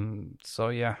 So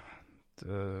yeah,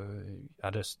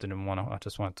 I just didn't want to, I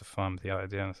just wanted to firm the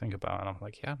idea and think about it, and I'm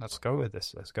like, yeah, let's go with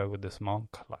this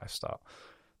monk lifestyle.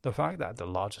 The fact that the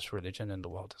largest religion in the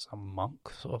world is a monk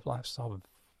sort of lifestyle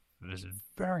is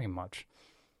very much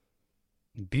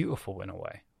beautiful in a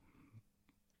way.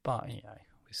 But, we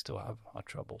still have our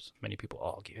troubles. Many people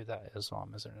argue that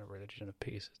Islam isn't a religion of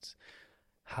peace. It's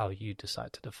how you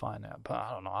decide to define it. But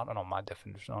I don't know my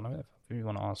definition on it, if you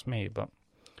want to ask me. But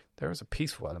there is a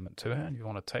peaceful element to it, and you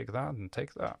want to take that, and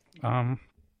take that.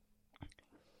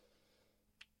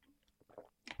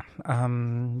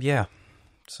 Yeah.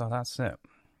 So that's it.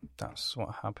 That's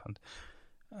what happened.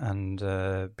 And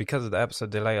because of the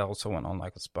episode delay, I also went on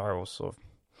like a spiral sort of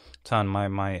turn. My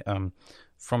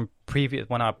from previous,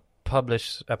 when I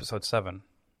published episode 7,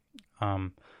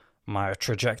 my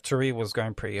trajectory was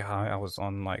going pretty high. I was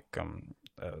on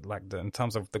in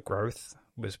terms of the growth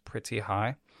was pretty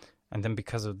high, and then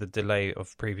because of the delay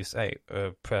of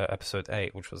episode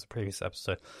 8, which was the previous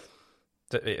episode,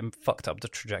 it fucked up the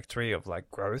trajectory of like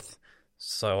growth.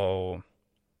 So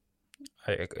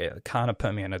it kind of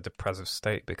put me in a depressive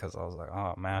state, because I was like,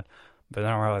 oh man. But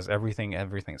then I realized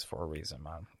everything's for a reason,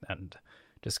 man. And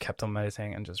just kept on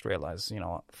meditating and just realized, you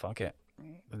know what, fuck it.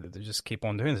 Just keep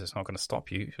on doing this. It's not going to stop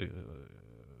you.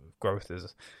 Growth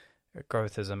is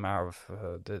a matter of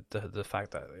the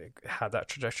fact that it had that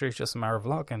trajectory. It's just a matter of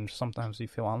luck, and sometimes you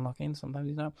feel unlucky and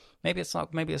sometimes you don't. Maybe it's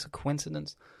luck. Maybe it's a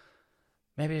coincidence.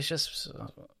 Maybe it's just,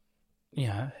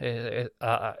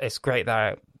 it's great that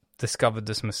I discovered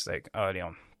this mistake early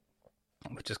on,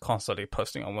 which is constantly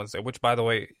posting on Wednesday, which, by the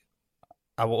way,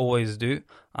 I will always do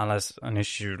unless an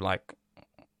issue like,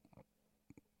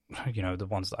 the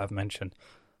ones that I've mentioned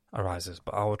arises.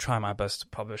 But I will try my best to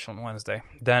publish on Wednesday.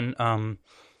 Then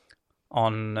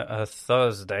on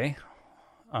Thursday,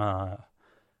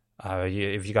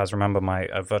 if you guys remember my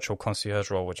virtual concierge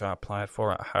role, which I applied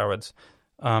for at Harrods,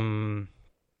 my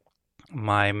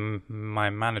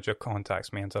manager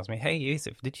contacts me and tells me, "Hey,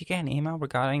 Yusuf, did you get an email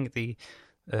regarding the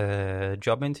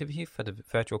job interview for the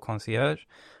virtual concierge?" I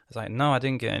was like, "No, I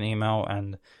didn't get an email."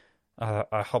 And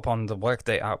I hop on the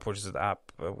Workday app, which is the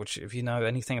app which, if you know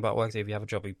anything about Workday, if you have a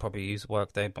job, you probably use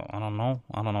Workday, but I don't know,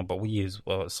 but we use,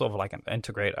 it's sort of like an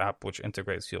integrate app, which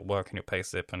integrates your work and your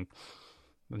payslip and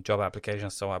job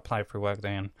applications. So I applied for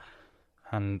Workday,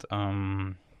 and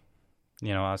I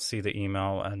see the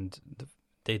email, and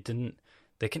they can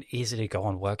easily go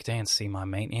on Workday and see my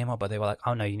main email, but they were like,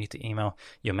 oh no, you need to email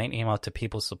your main email to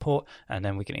people support, and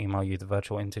then we can email you the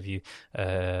virtual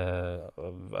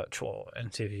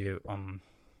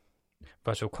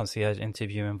concierge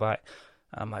interview invite.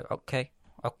 I'm like, okay,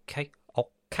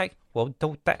 we'll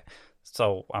do that.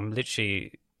 So I'm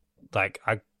literally like,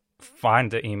 I find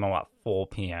the email at 4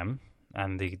 p.m.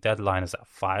 and the deadline is at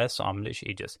 5, so I'm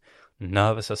literally just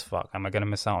nervous as fuck. Am I going to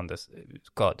miss out on this?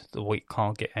 God, the week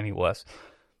can't get any worse.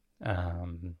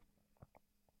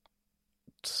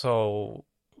 So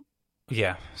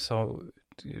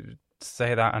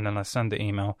say that, and then I send the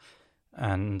email,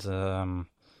 and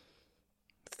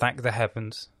thank the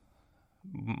heavens,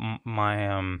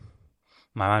 my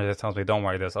manager tells me, don't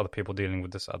worry, there's other people dealing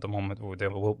with this at the moment, or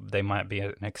they might be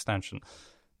an extension.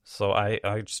 So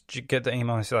I just get the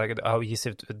email and say like, oh,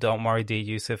 Yusuf, don't worry,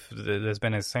 Yusuf, there's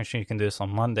been an extension, you can do this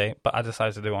on Monday. But I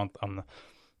decided to do it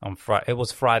on Friday. It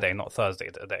was Friday, not Thursday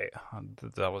today.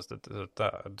 That was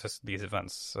just these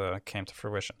events came to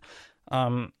fruition.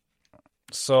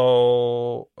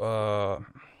 So I'm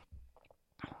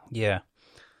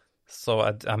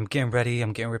getting ready,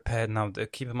 I'm getting prepared. Now,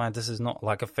 keep in mind, this is not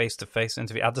like a face-to-face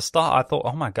interview. At the start, I thought,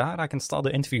 oh my God, I can start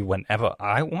the interview whenever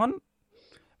I want.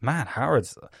 Man,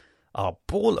 Harrods are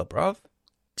baller, bruv.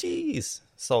 Jeez.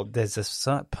 So there's a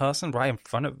certain person right in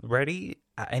front of ready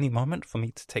at any moment for me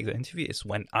to take the interview. It's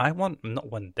when I want,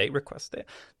 not when they request it.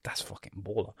 That's fucking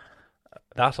baller.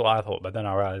 That's what I thought, but then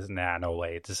I realized, nah, no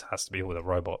way, this has to be with a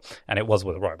robot, and it was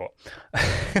with a robot.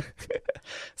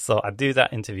 So I do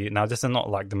that interview. Now, this is not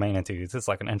like the main interview. This is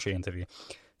like an entry interview.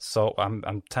 So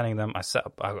I'm telling them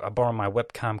I borrow my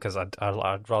webcam because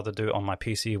I'd rather do it on my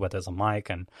PC where there's a mic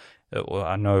and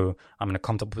I know I'm in a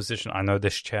comfortable position. I know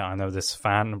this chair. I know this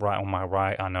fan right on my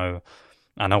right. I know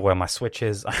where my switch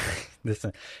is.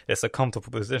 It's a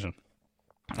comfortable position.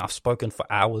 I've spoken for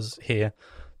hours here.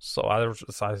 So I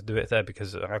decided to do it there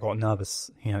because I got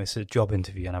nervous. It's a job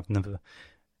interview, and I've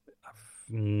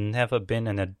never been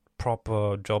in a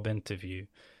proper job interview,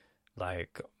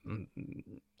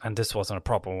 and this wasn't a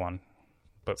proper one,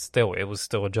 but still, it was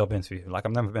still a job interview. Like,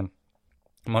 I've never been.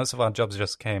 Most of our jobs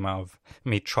just came out of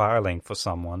me trialing for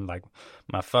someone. Like,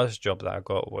 my first job that I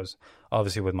got was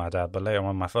obviously with my dad, but later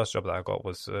on, my first job that I got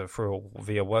was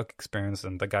via work experience,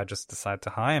 and the guy just decided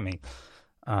to hire me.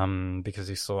 Because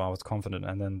he saw I was confident,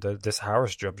 and then this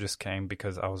Harris job just came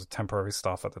because I was temporary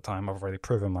staff at the time. I've already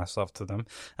proven myself to them,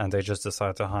 and they just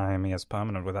decided to hire me as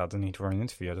permanent without the need for an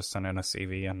interview. I just sent in a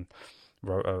CV and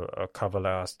wrote a cover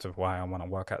letter as to why I want to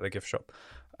work at the gift shop.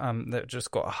 They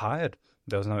just got hired.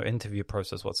 There was no interview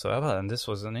process whatsoever, and this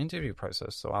was an interview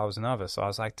process, so I was nervous. So I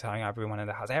was like telling everyone in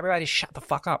the house, everybody shut the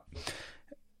fuck up.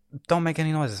 Don't make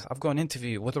any noises. I've got an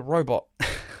interview with a robot.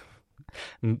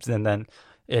 And then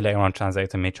it later on translated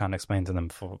to me trying to explain to them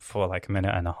for like a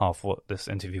minute and a half what this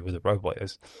interview with the robot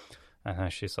is. And then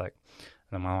she's like,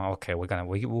 and I'm like, okay,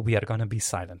 we are gonna be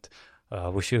silent.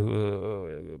 Wish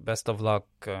you best of luck.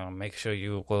 Make sure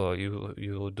you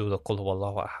do the Qul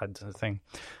Huwallahu Ahad thing.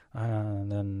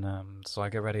 And then so I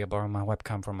get ready. I borrow my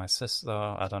webcam from my sister.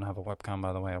 I don't have a webcam,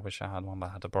 by the way. I wish I had one, but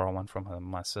I had to borrow one from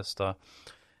my sister.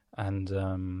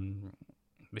 And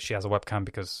she has a webcam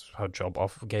because her job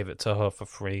gave it to her for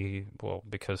free. Well,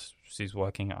 because she's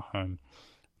working at home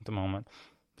at the moment.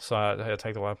 So I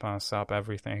take the webcam, set up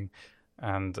everything,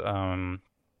 and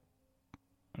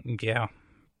yeah.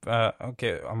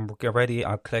 Okay, I'm ready.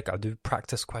 I click. I do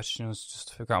practice questions just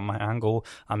to figure out my angle.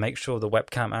 I make sure the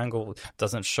webcam angle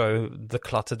doesn't show the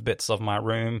cluttered bits of my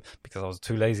room because I was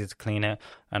too lazy to clean it.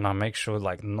 And I make sure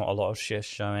like not a lot of shit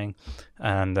showing.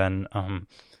 And then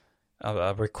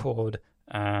I record.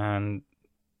 And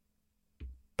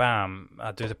bam,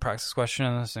 I do the practice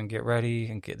questions and get ready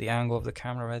and get the angle of the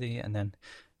camera ready, and then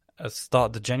I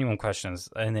start the genuine questions.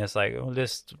 And it's like,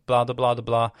 list, blah, blah, blah,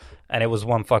 blah. And it was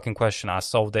one fucking question. I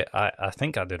solved it. I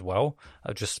think I did well.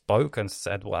 I just spoke and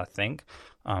said what I think,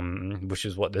 which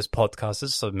is what this podcast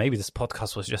is. So maybe this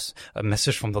podcast was just a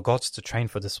message from the gods to train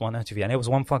for this one interview. And it was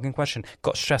one fucking question.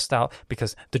 Got stressed out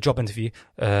because the job interview,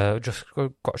 just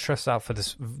got stressed out for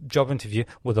this job interview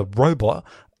with a robot.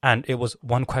 And it was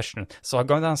one question. So I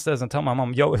go downstairs and tell my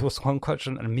mom, yo, it was one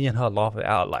question. And me and her laugh it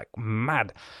out like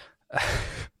mad.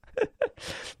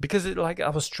 Because I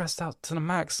was stressed out to the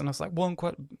max. And I was like, one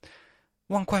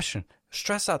question.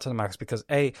 Stressed out to the max because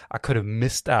I could have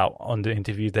missed out on the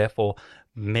interview, therefore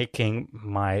making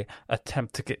my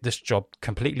attempt to get this job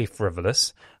completely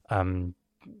frivolous. And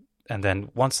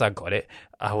then once I got it,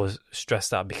 I was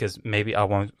stressed out because maybe I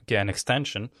won't get an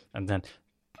extension. And then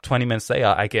 20 minutes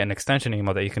later, I get an extension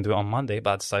email that you can do it on Monday,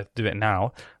 but I decided to do it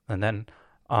now. And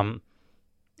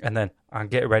then I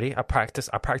get ready. I practice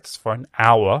for an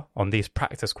hour on these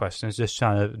practice questions, just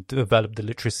trying to develop the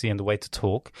literacy and the way to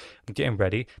talk. I'm getting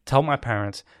ready. Tell my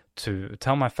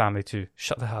family to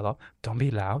shut the hell up. Don't be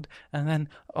loud. And then,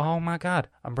 oh my God,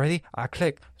 I'm ready. I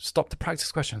click. Stop the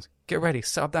practice questions. Get ready.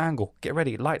 Set up the angle. Get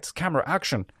ready. Lights, camera,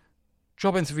 action.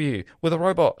 Job interview with a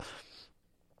robot.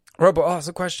 Robot asks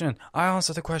a question. I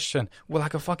answer the question. We're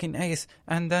like a fucking ace.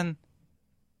 And then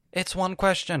it's one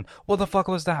question. What the fuck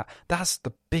was that? That's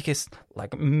the biggest,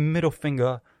 middle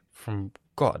finger from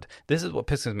God. This is what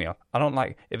pisses me off. I don't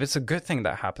like, if it's a good thing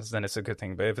that happens, then it's a good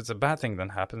thing. But if it's a bad thing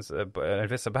that happens,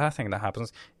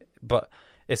 but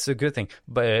it's a good thing.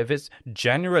 But if it's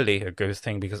generally a good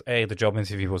thing, because A, the job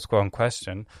interview was one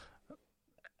question,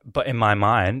 but in my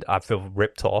mind, I feel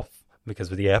ripped off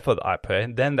because of the effort that I put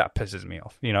in, then that pisses me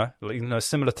off,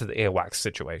 similar to the earwax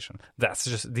situation. That's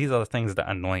just, these are the things that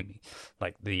annoy me.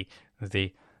 Like the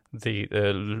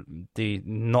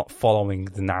not following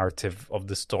the narrative of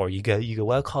the story. You go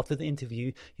work after the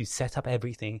interview, you set up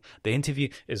everything. The interview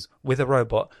is with a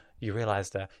robot. You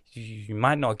realize that you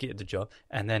might not get the job,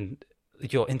 and then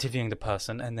you're interviewing the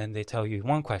person, and then they tell you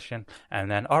one question,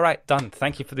 and then, all right, done.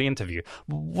 Thank you for the interview.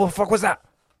 What the fuck was that?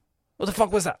 What the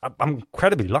fuck was that? I'm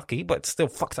incredibly lucky, but it's still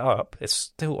fucked up. It's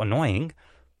still annoying.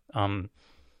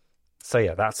 So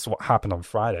yeah, that's what happened on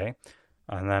Friday.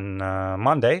 And then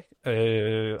Monday,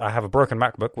 I have a broken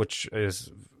MacBook, which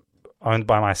is owned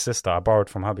by my sister. I borrowed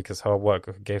from her because her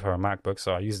work gave her a MacBook,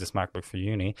 so I used this MacBook for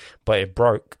uni, but it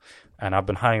broke. And I've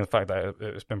been hiding the fact that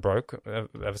it's been broke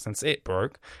ever since it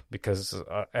broke because,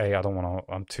 I don't want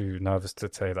to, I'm too nervous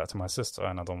to say that to my sister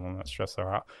and I don't want to stress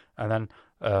her out. And then,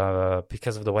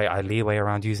 because of the way I leeway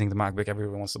around using the MacBook,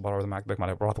 everyone wants to borrow the MacBook.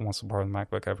 My brother wants to borrow the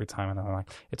MacBook every time. And I'm like,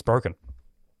 it's broken.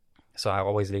 So I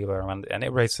always leeway around it. And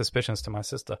it raised suspicions to my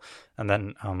sister. And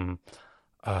then,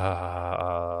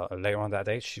 later on that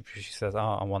day, she says,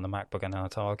 "Oh, I want the MacBook," and then I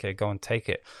tell her, "Okay, go and take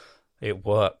it." It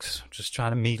works. Just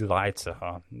trying to me lie to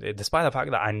her, despite the fact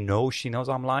that I know she knows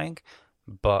I'm lying.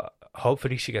 But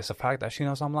hopefully, she gets the fact that she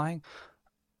knows I'm lying.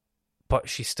 But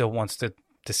she still wants to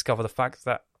discover the fact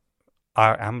that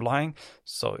I am lying.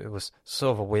 So it was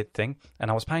sort of a weird thing, and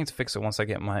I was planning to fix it once I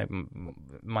get my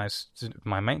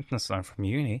maintenance loan from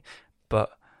uni.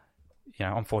 But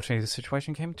unfortunately, the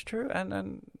situation came to true, and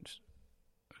then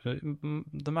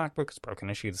the MacBook is broken,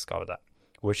 and she discovered that,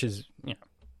 which is,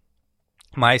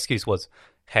 my excuse was,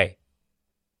 hey,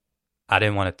 I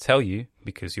didn't want to tell you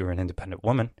because you're an independent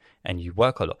woman and you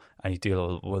work a lot and you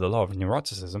deal with a lot of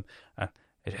neuroticism and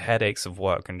headaches of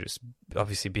work and just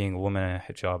obviously being a woman in a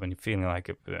hijab and feeling like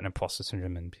an imposter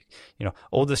syndrome and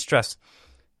all the stress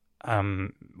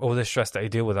that you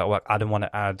deal with at work. I didn't want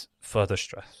to add further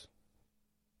stress,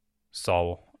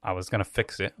 so I was gonna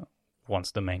fix it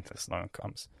once the maintenance loan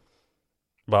comes.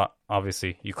 But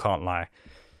obviously you can't lie.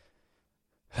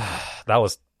 That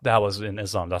was in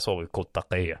Islam. That's what we call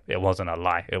taqiyya. It wasn't a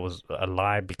lie. It was a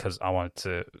lie because I wanted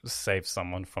to save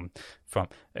someone from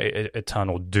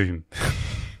eternal doom.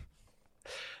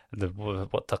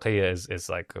 What taqiyya is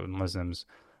like Muslims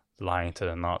lying to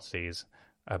the Nazis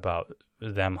about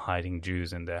them hiding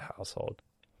Jews in their household.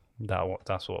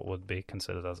 That's what would be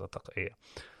considered as a taqiyya.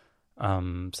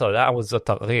 So that was a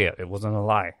taqiyya. It wasn't a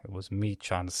lie. It was me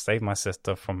trying to save my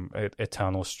sister from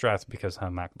eternal stress because her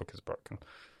MacBook is broken.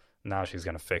 Now she's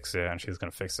going to fix it, and she's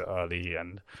going to fix it early,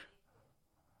 and...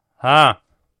 Now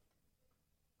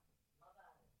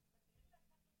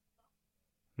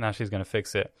she's going to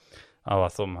fix it. Oh, I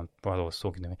thought my brother was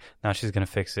talking to me. Now she's going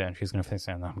to fix it, and she's going to fix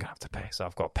it, and I'm going to have to pay. So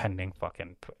I've got a pending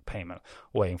fucking payment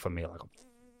waiting for me like a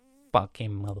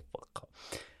fucking motherfucker.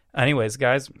 Anyways,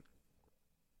 guys...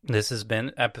 This has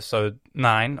been episode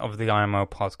 9 of the IMO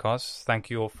podcast. Thank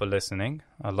you all for listening.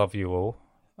 I love you all.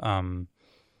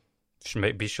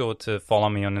 Be sure to follow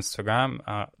me on Instagram,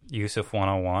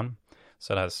 Yusuf101.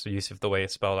 So that's Yusuf the way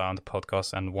it's spelled out on the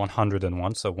podcast, and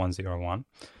 101, so 101.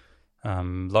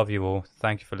 Love you all.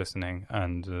 Thank you for listening.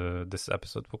 And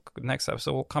next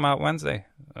episode will come out Wednesday.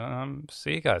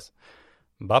 See you guys.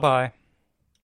 Bye-bye.